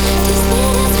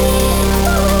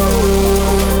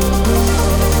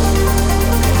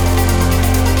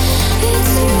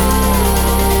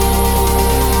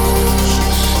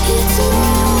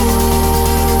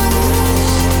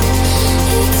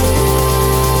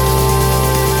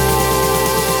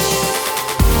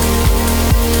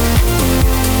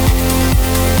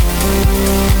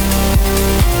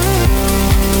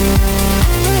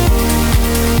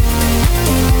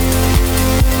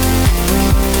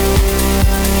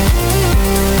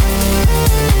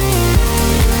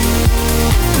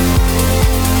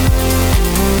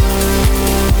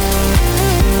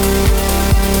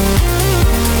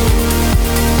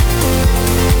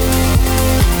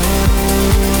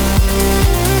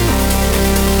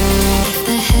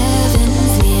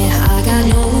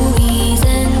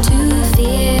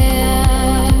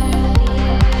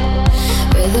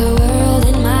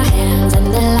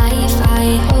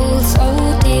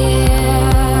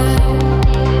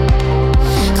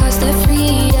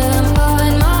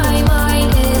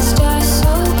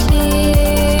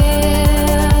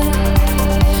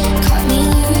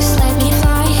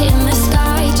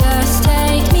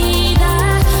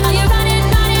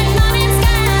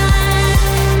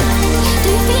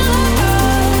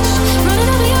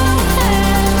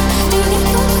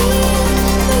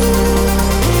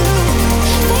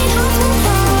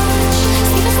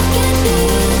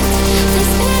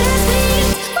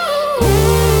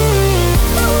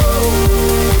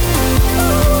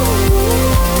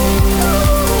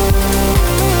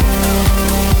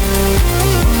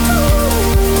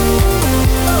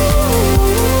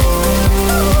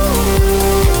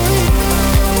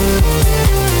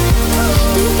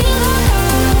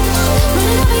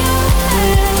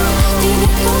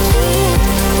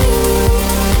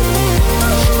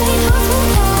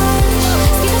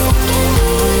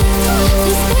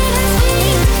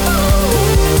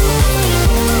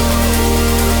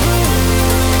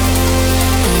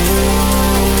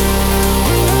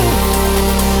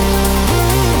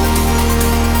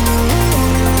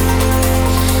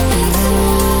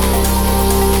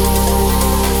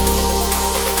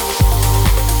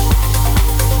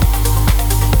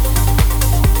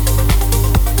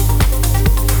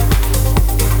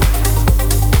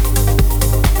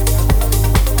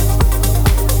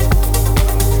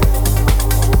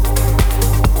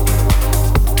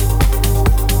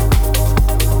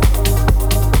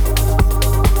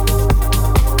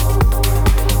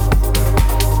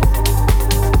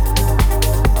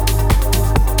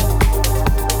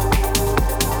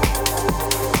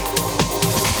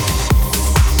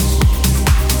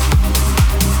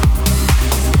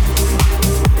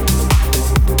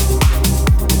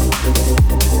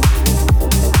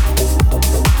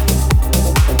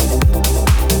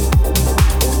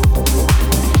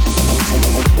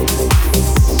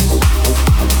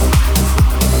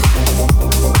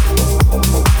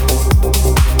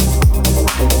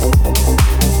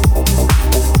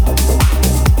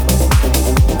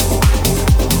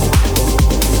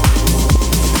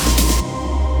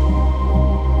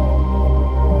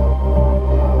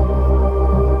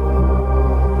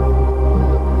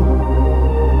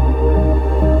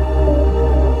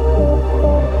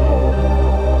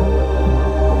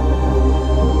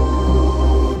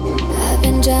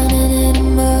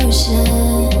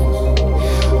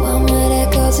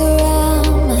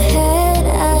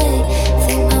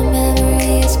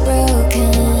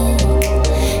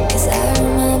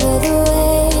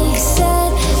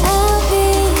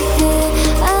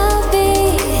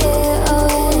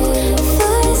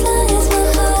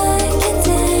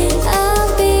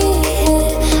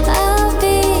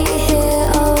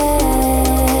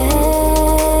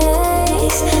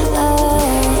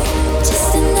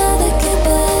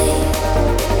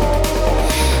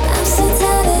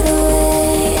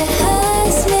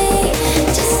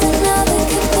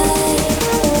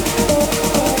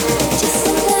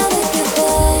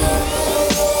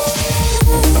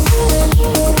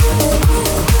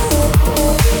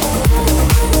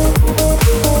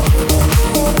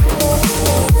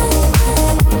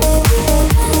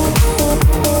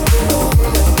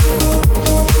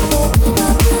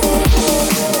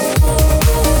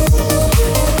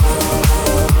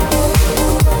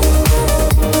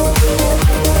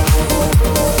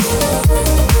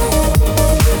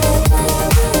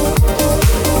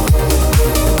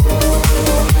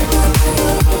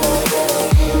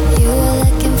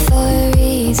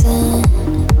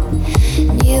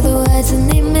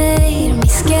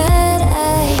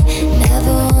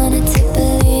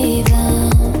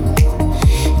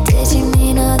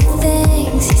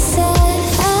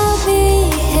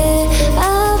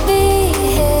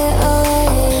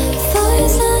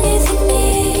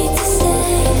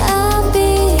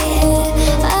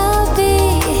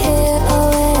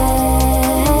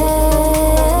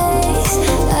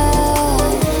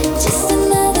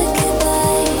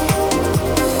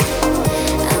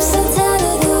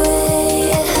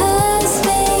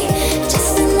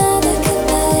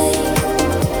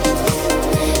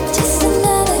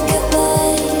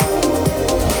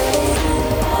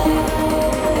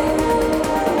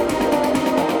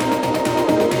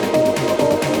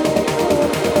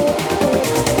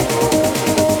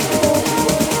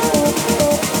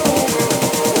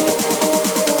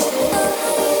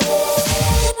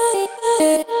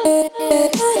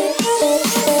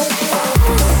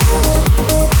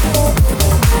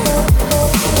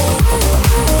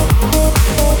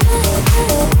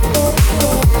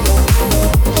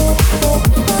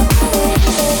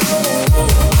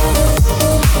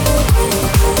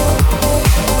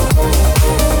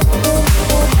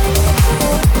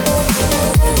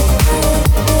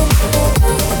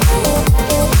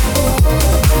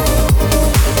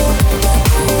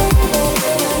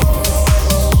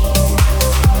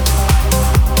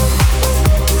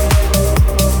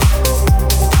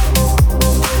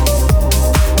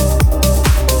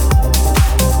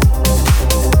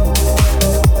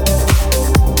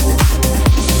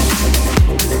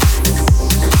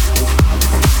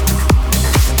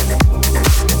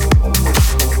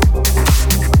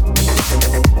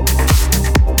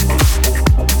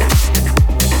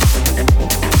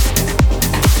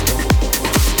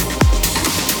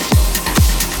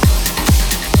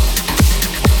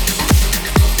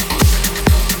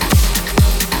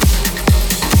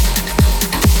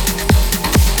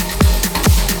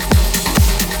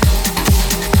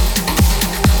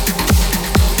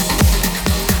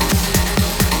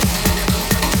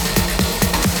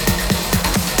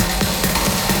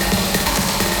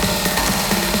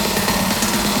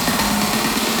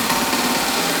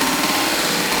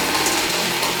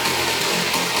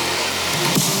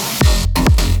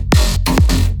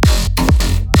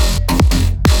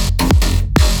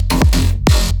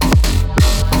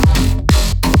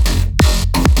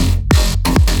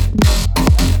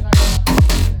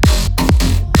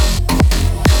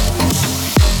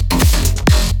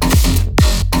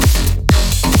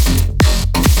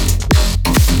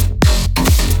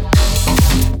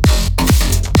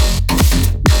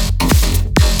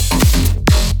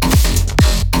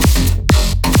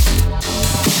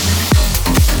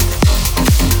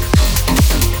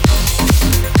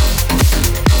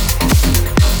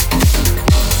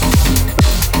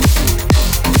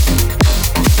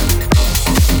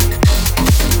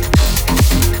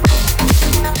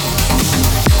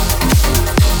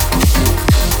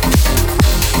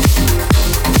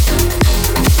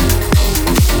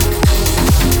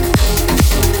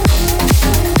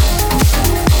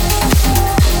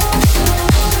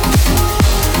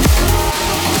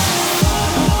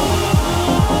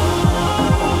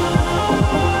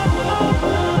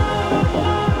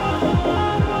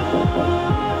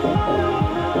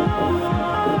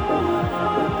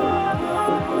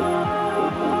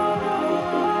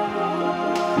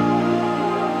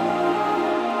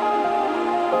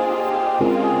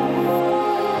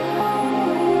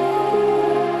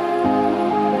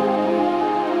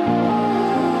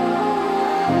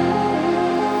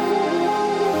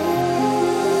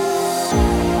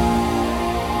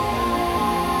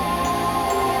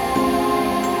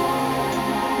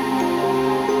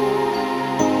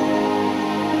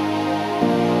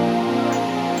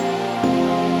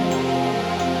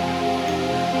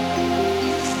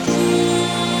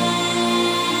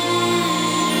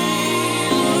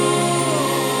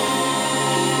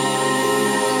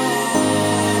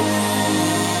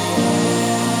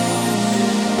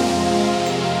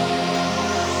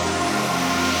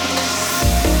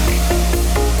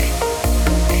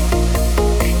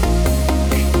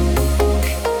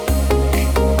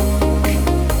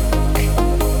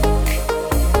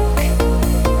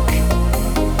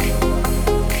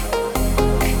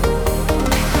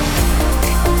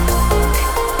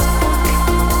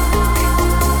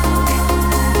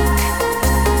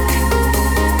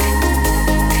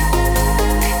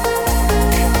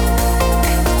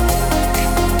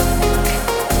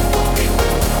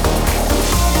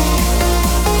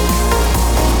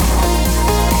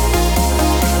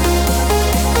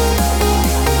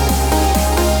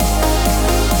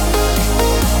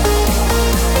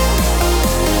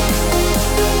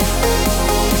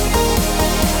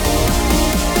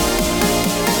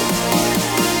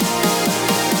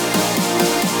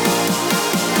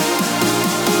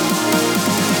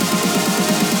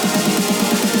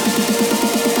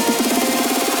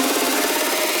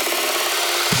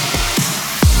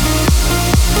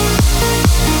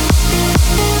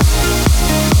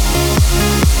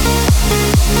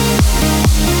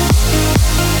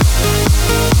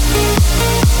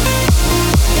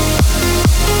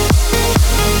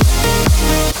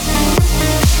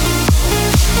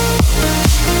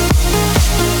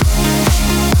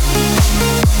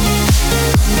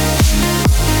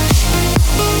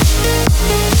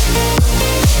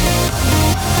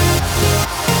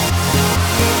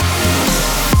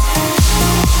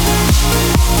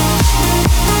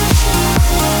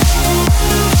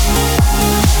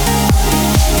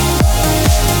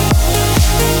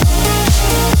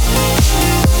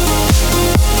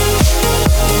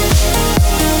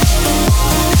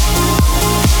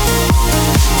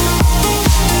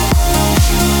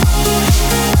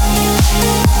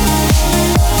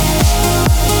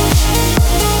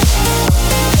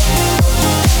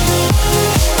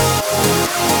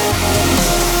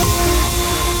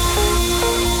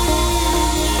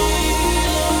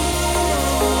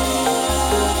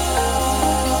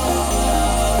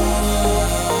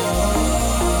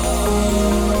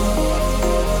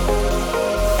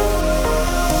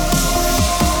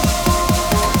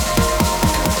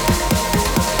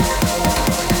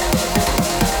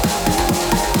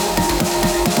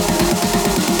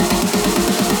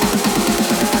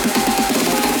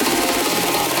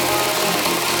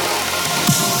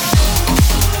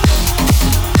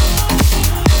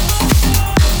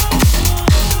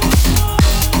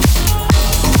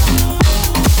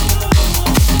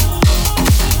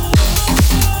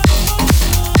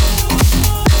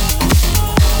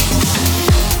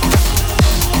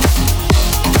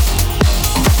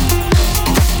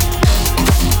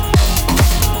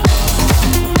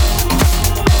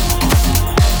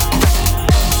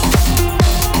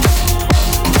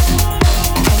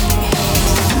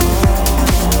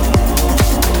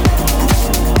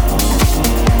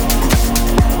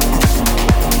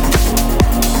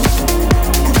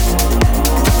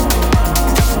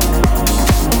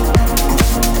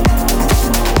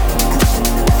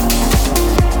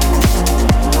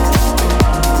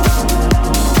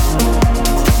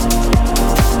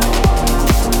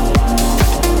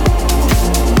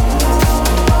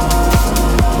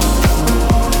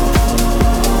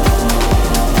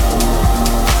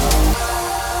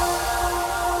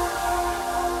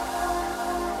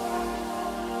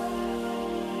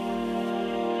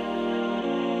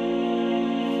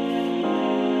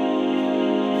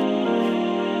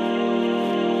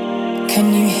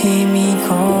 Can you hear me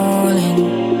calling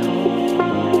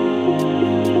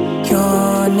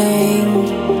your name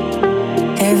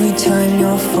every time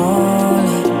you're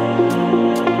falling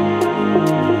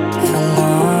for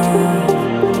love?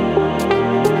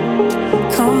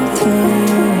 Come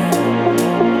through,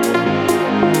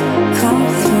 come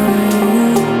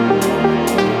through.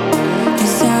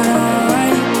 Is that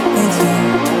alright with you?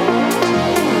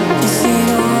 Is it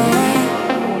alright?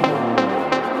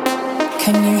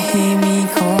 Can you hear me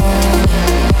calling?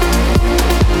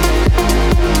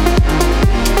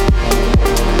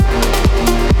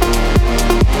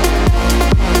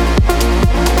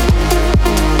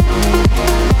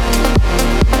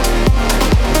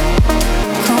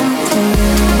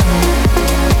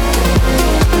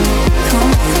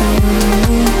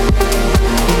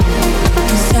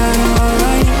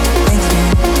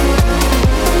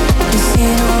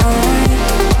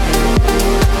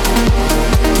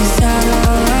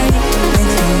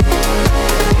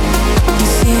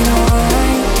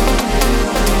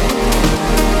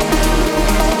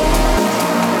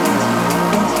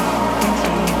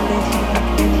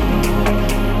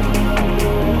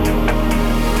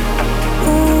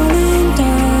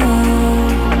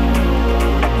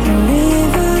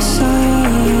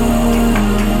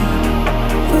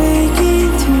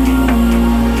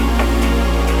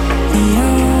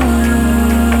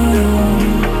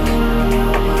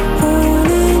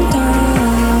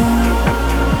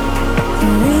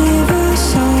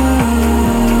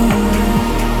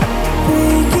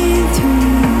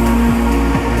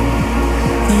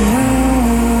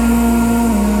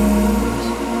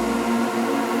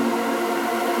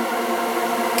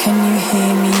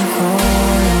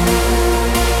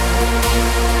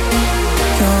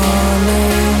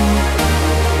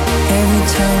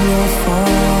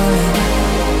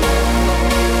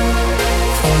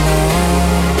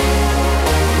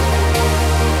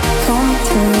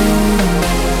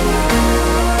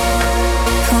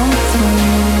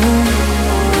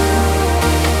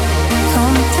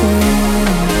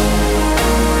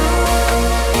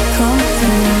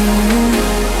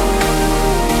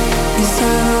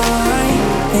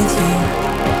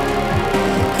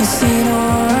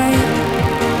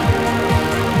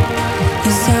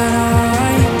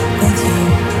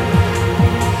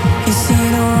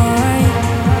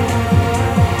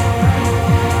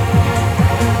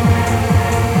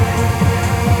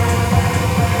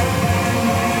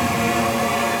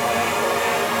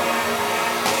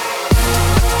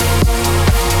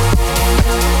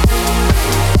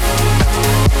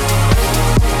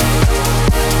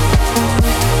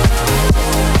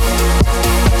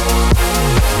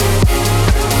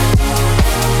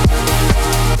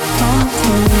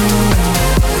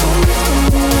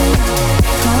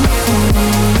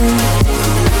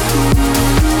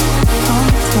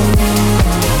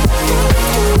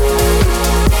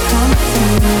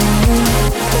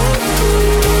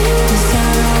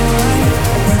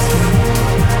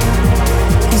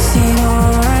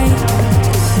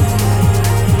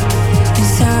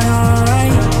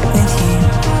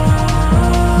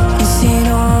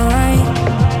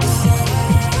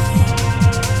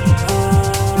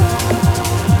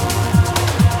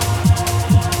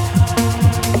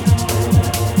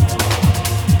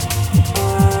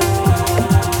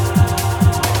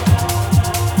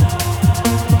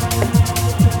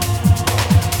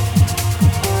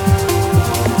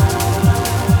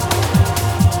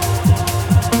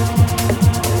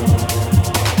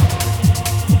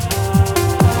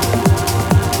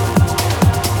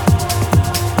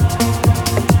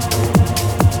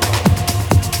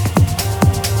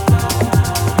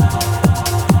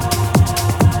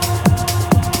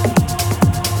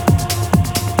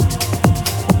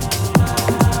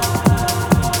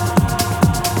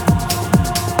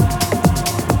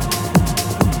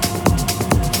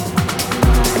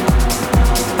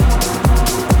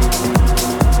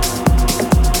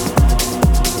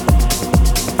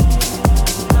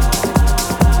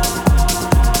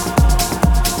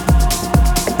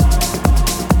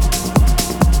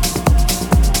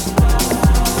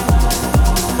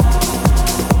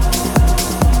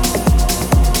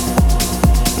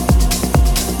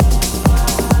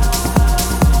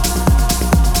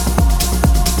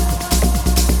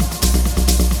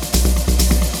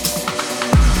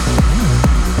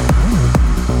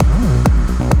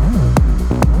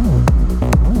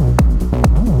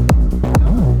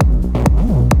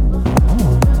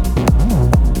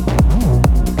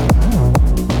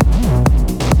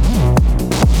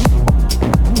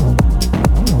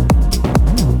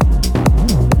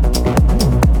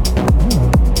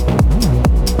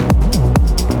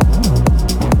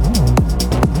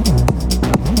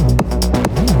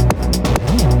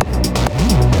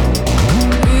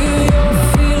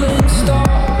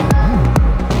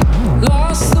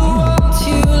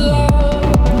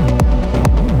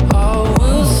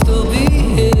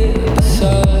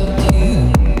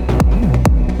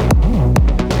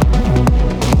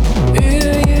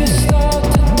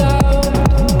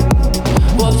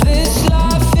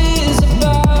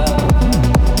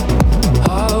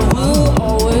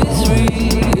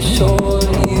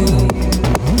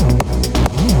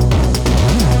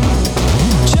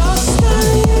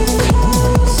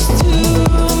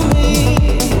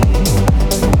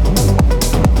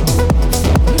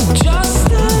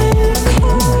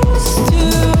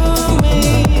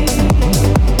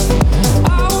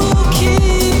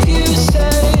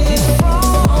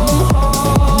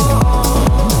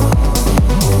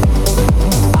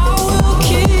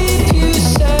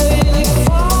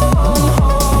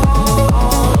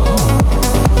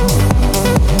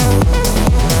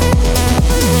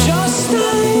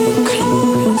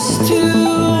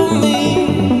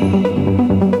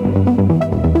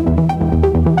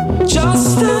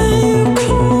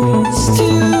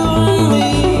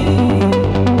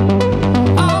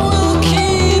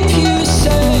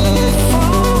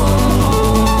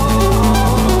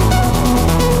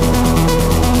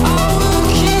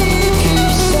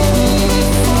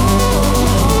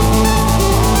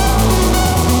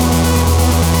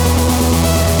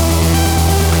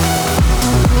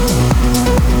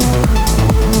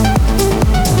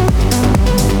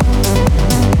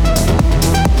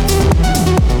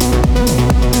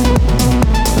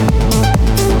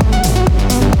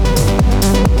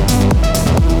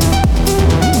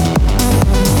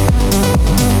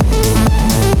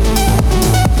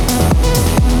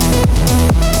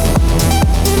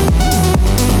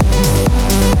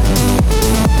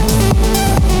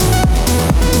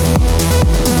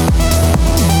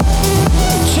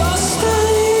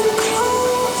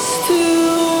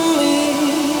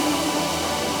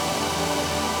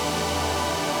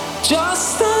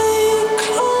 Just stay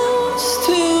close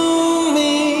to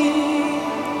me.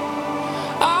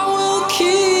 I will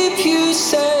keep you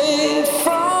safe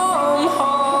from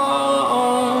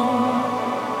harm.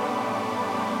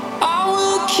 I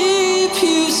will keep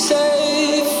you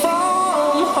safe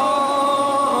from harm.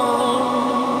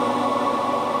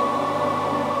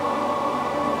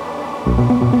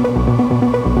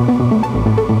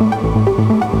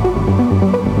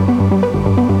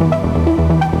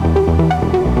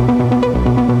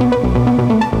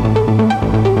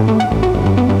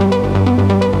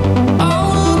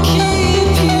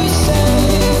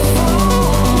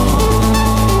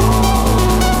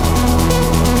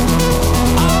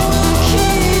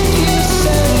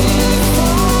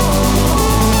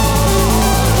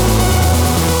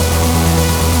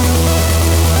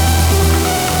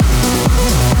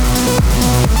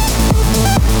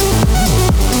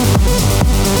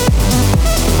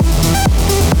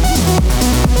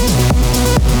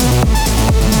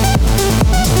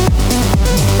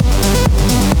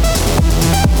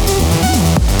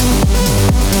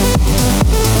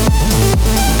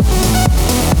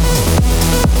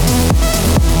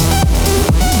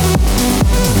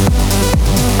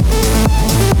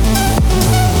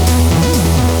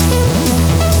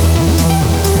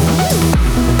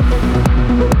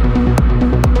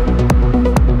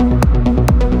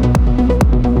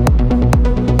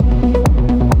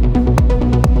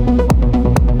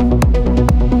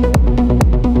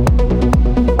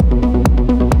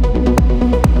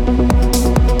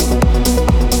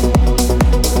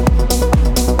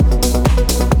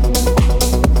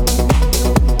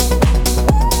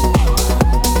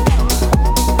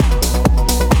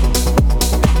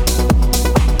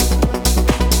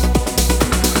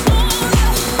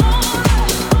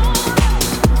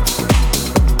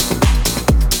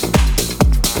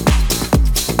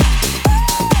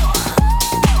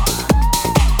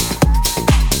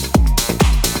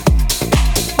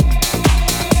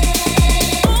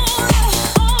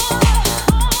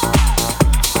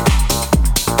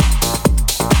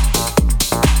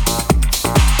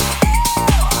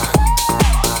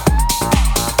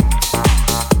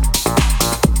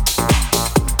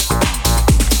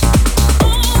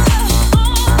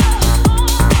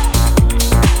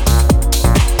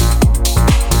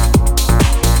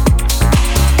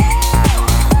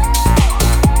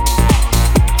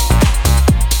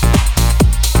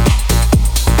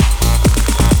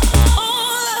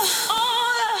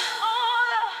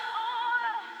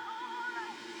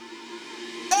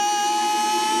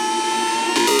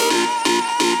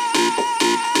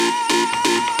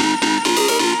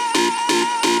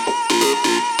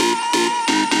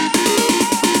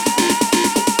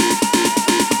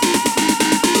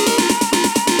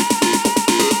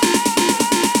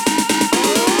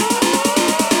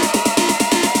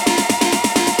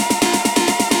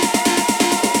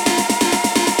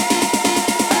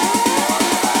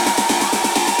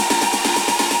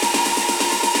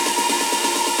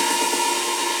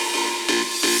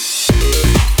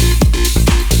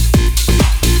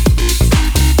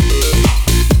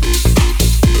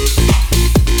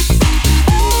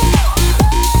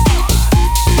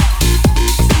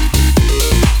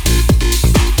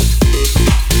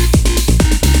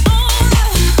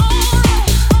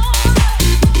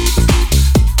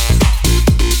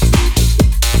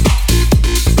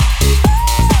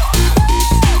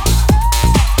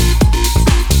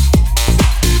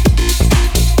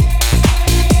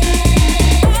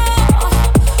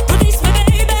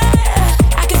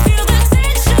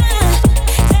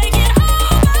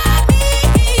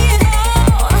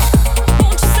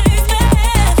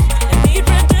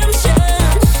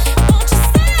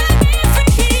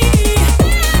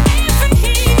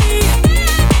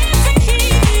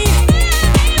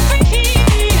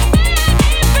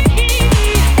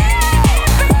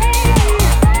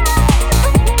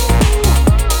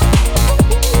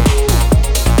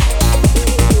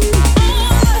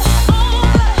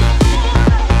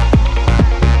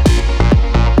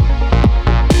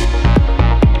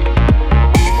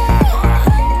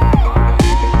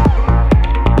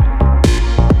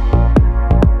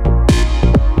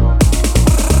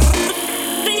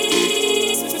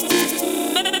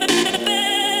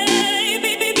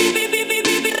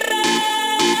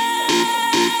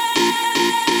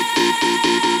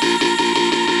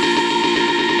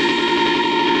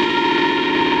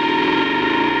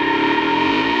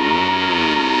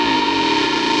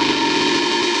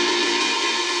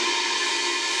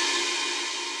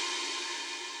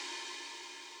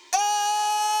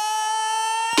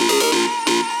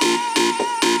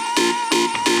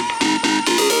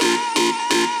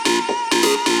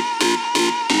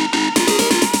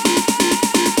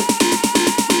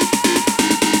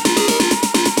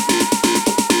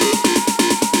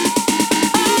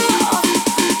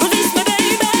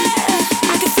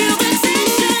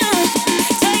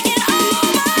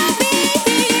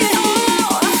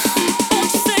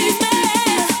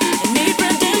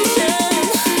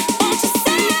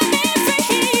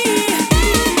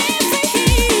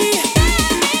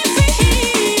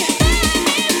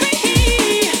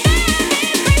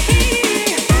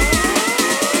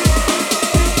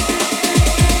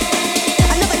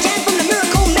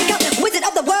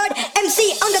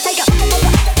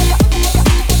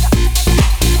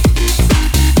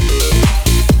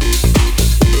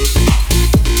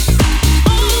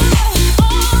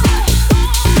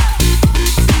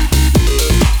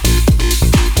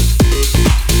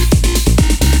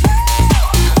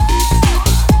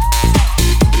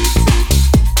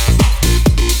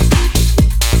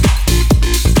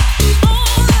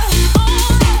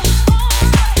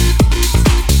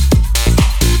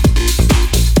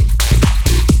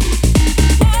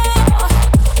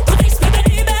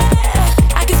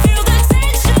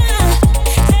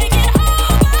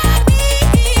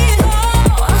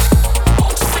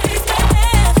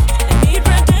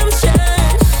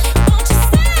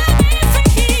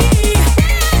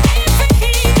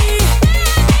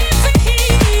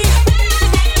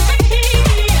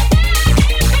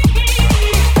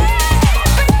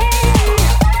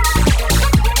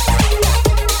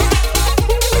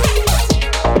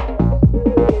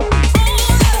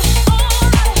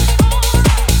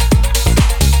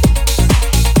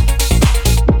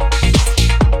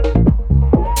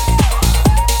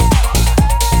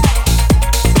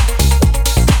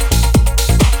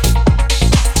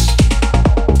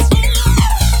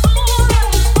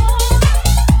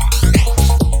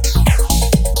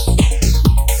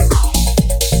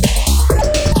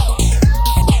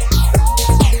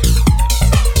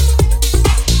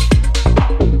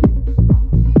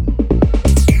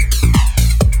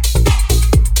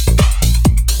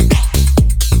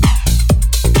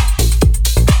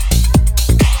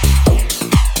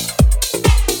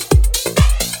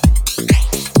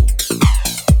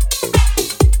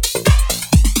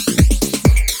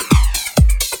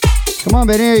 on,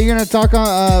 Benny. Are you gonna talk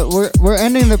on? We're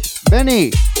ending the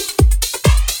Benny.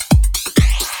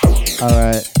 All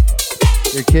right.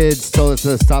 Your kids told us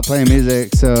to stop playing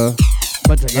music, so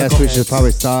I guess we should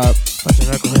probably stop. Bunch of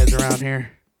knuckleheads around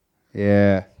here.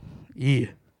 Yeah. Yeah.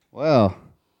 Well,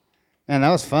 man, that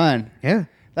was fun. Yeah.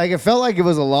 Like it felt like it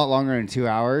was a lot longer than 2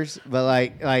 hours, but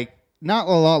like not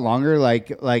a lot longer.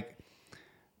 Like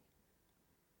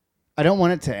I don't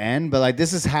want it to end, but like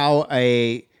this is how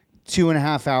a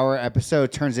 2.5 hour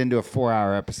episode turns into a 4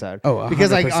 hour episode. Oh,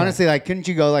 because like 100%. honestly, like couldn't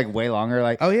you go like way longer?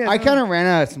 Like Oh, yeah, I no. kind of ran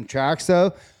out of some tracks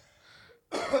though.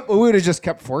 But we would have just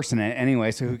kept forcing it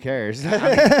anyway, so who cares?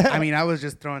 I mean, I was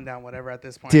just throwing down whatever at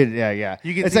this point. Dude, yeah.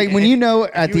 You can It's see- like when you know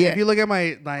at if the if you look at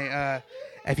my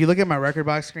if you look at my record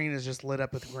box screen, it's just lit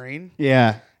up with green.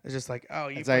 yeah. It's just like, oh,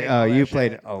 you. It's like, played all oh, that you shit.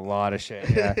 played a lot of shit.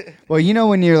 Yeah. Well, you know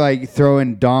when you're like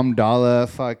throwing Dom Dalla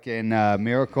fucking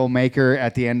Miracle Maker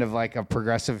at the end of like a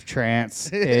progressive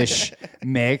trance ish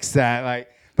mix that like,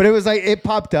 but it was like it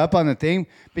popped up on the thing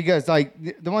because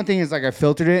like the one thing is like I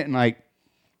filtered it and like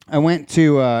I went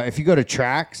to if you go to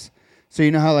tracks, so you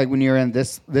know how like when you're in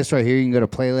this right here you can go to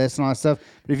playlists and all that stuff.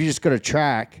 But if you just go to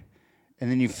track and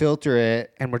then you filter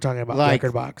it. And we're talking about Like,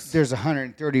 record box. there's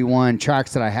 131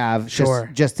 tracks that I have Sure.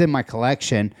 just in my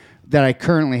collection that I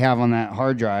currently have on that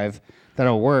hard drive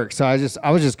that'll work. So I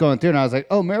was just going through and I was like,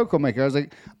 oh, Miracle Maker. I was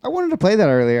like, I wanted to play that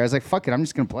earlier. I was like, fuck it, I'm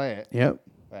just gonna play it. Yep.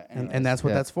 But And anyways, that's what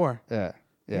yeah, that's for. Yeah,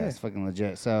 it's fucking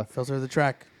legit. So, Filter the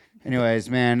track. anyways,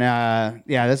 man,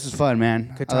 yeah, this was fun,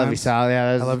 man. Good I love you, times. Sal.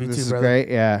 Yeah, I love you this too, is brother. great.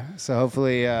 Yeah. So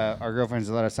hopefully our girlfriends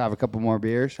will let us have a couple more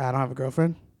beers. I don't have a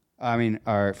girlfriend. I mean,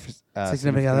 our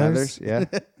Significant others? Yeah.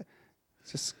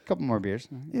 Just a couple more beers.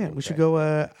 Yeah, we should go.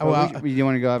 You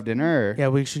want to go have dinner? Or? Yeah,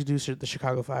 we should do the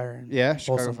Chicago Fire. and Yeah,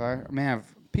 Chicago Folsom. Fire. Man,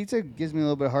 pizza gives me a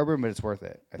little bit of heartburn, but it's worth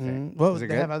it. I think. Well, Is they it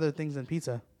good? have other things than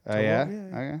pizza. Oh So, yeah?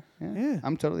 yeah. Okay. Yeah. Yeah.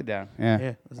 I'm totally down. Yeah.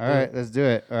 Yeah, let's All do right, it. let's do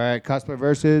it. All right, cosplay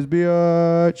versus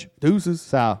biatch. Deuces.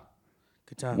 Sal,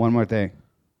 Good time. one more thing.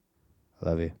 I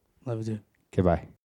love you. Love you too. Goodbye.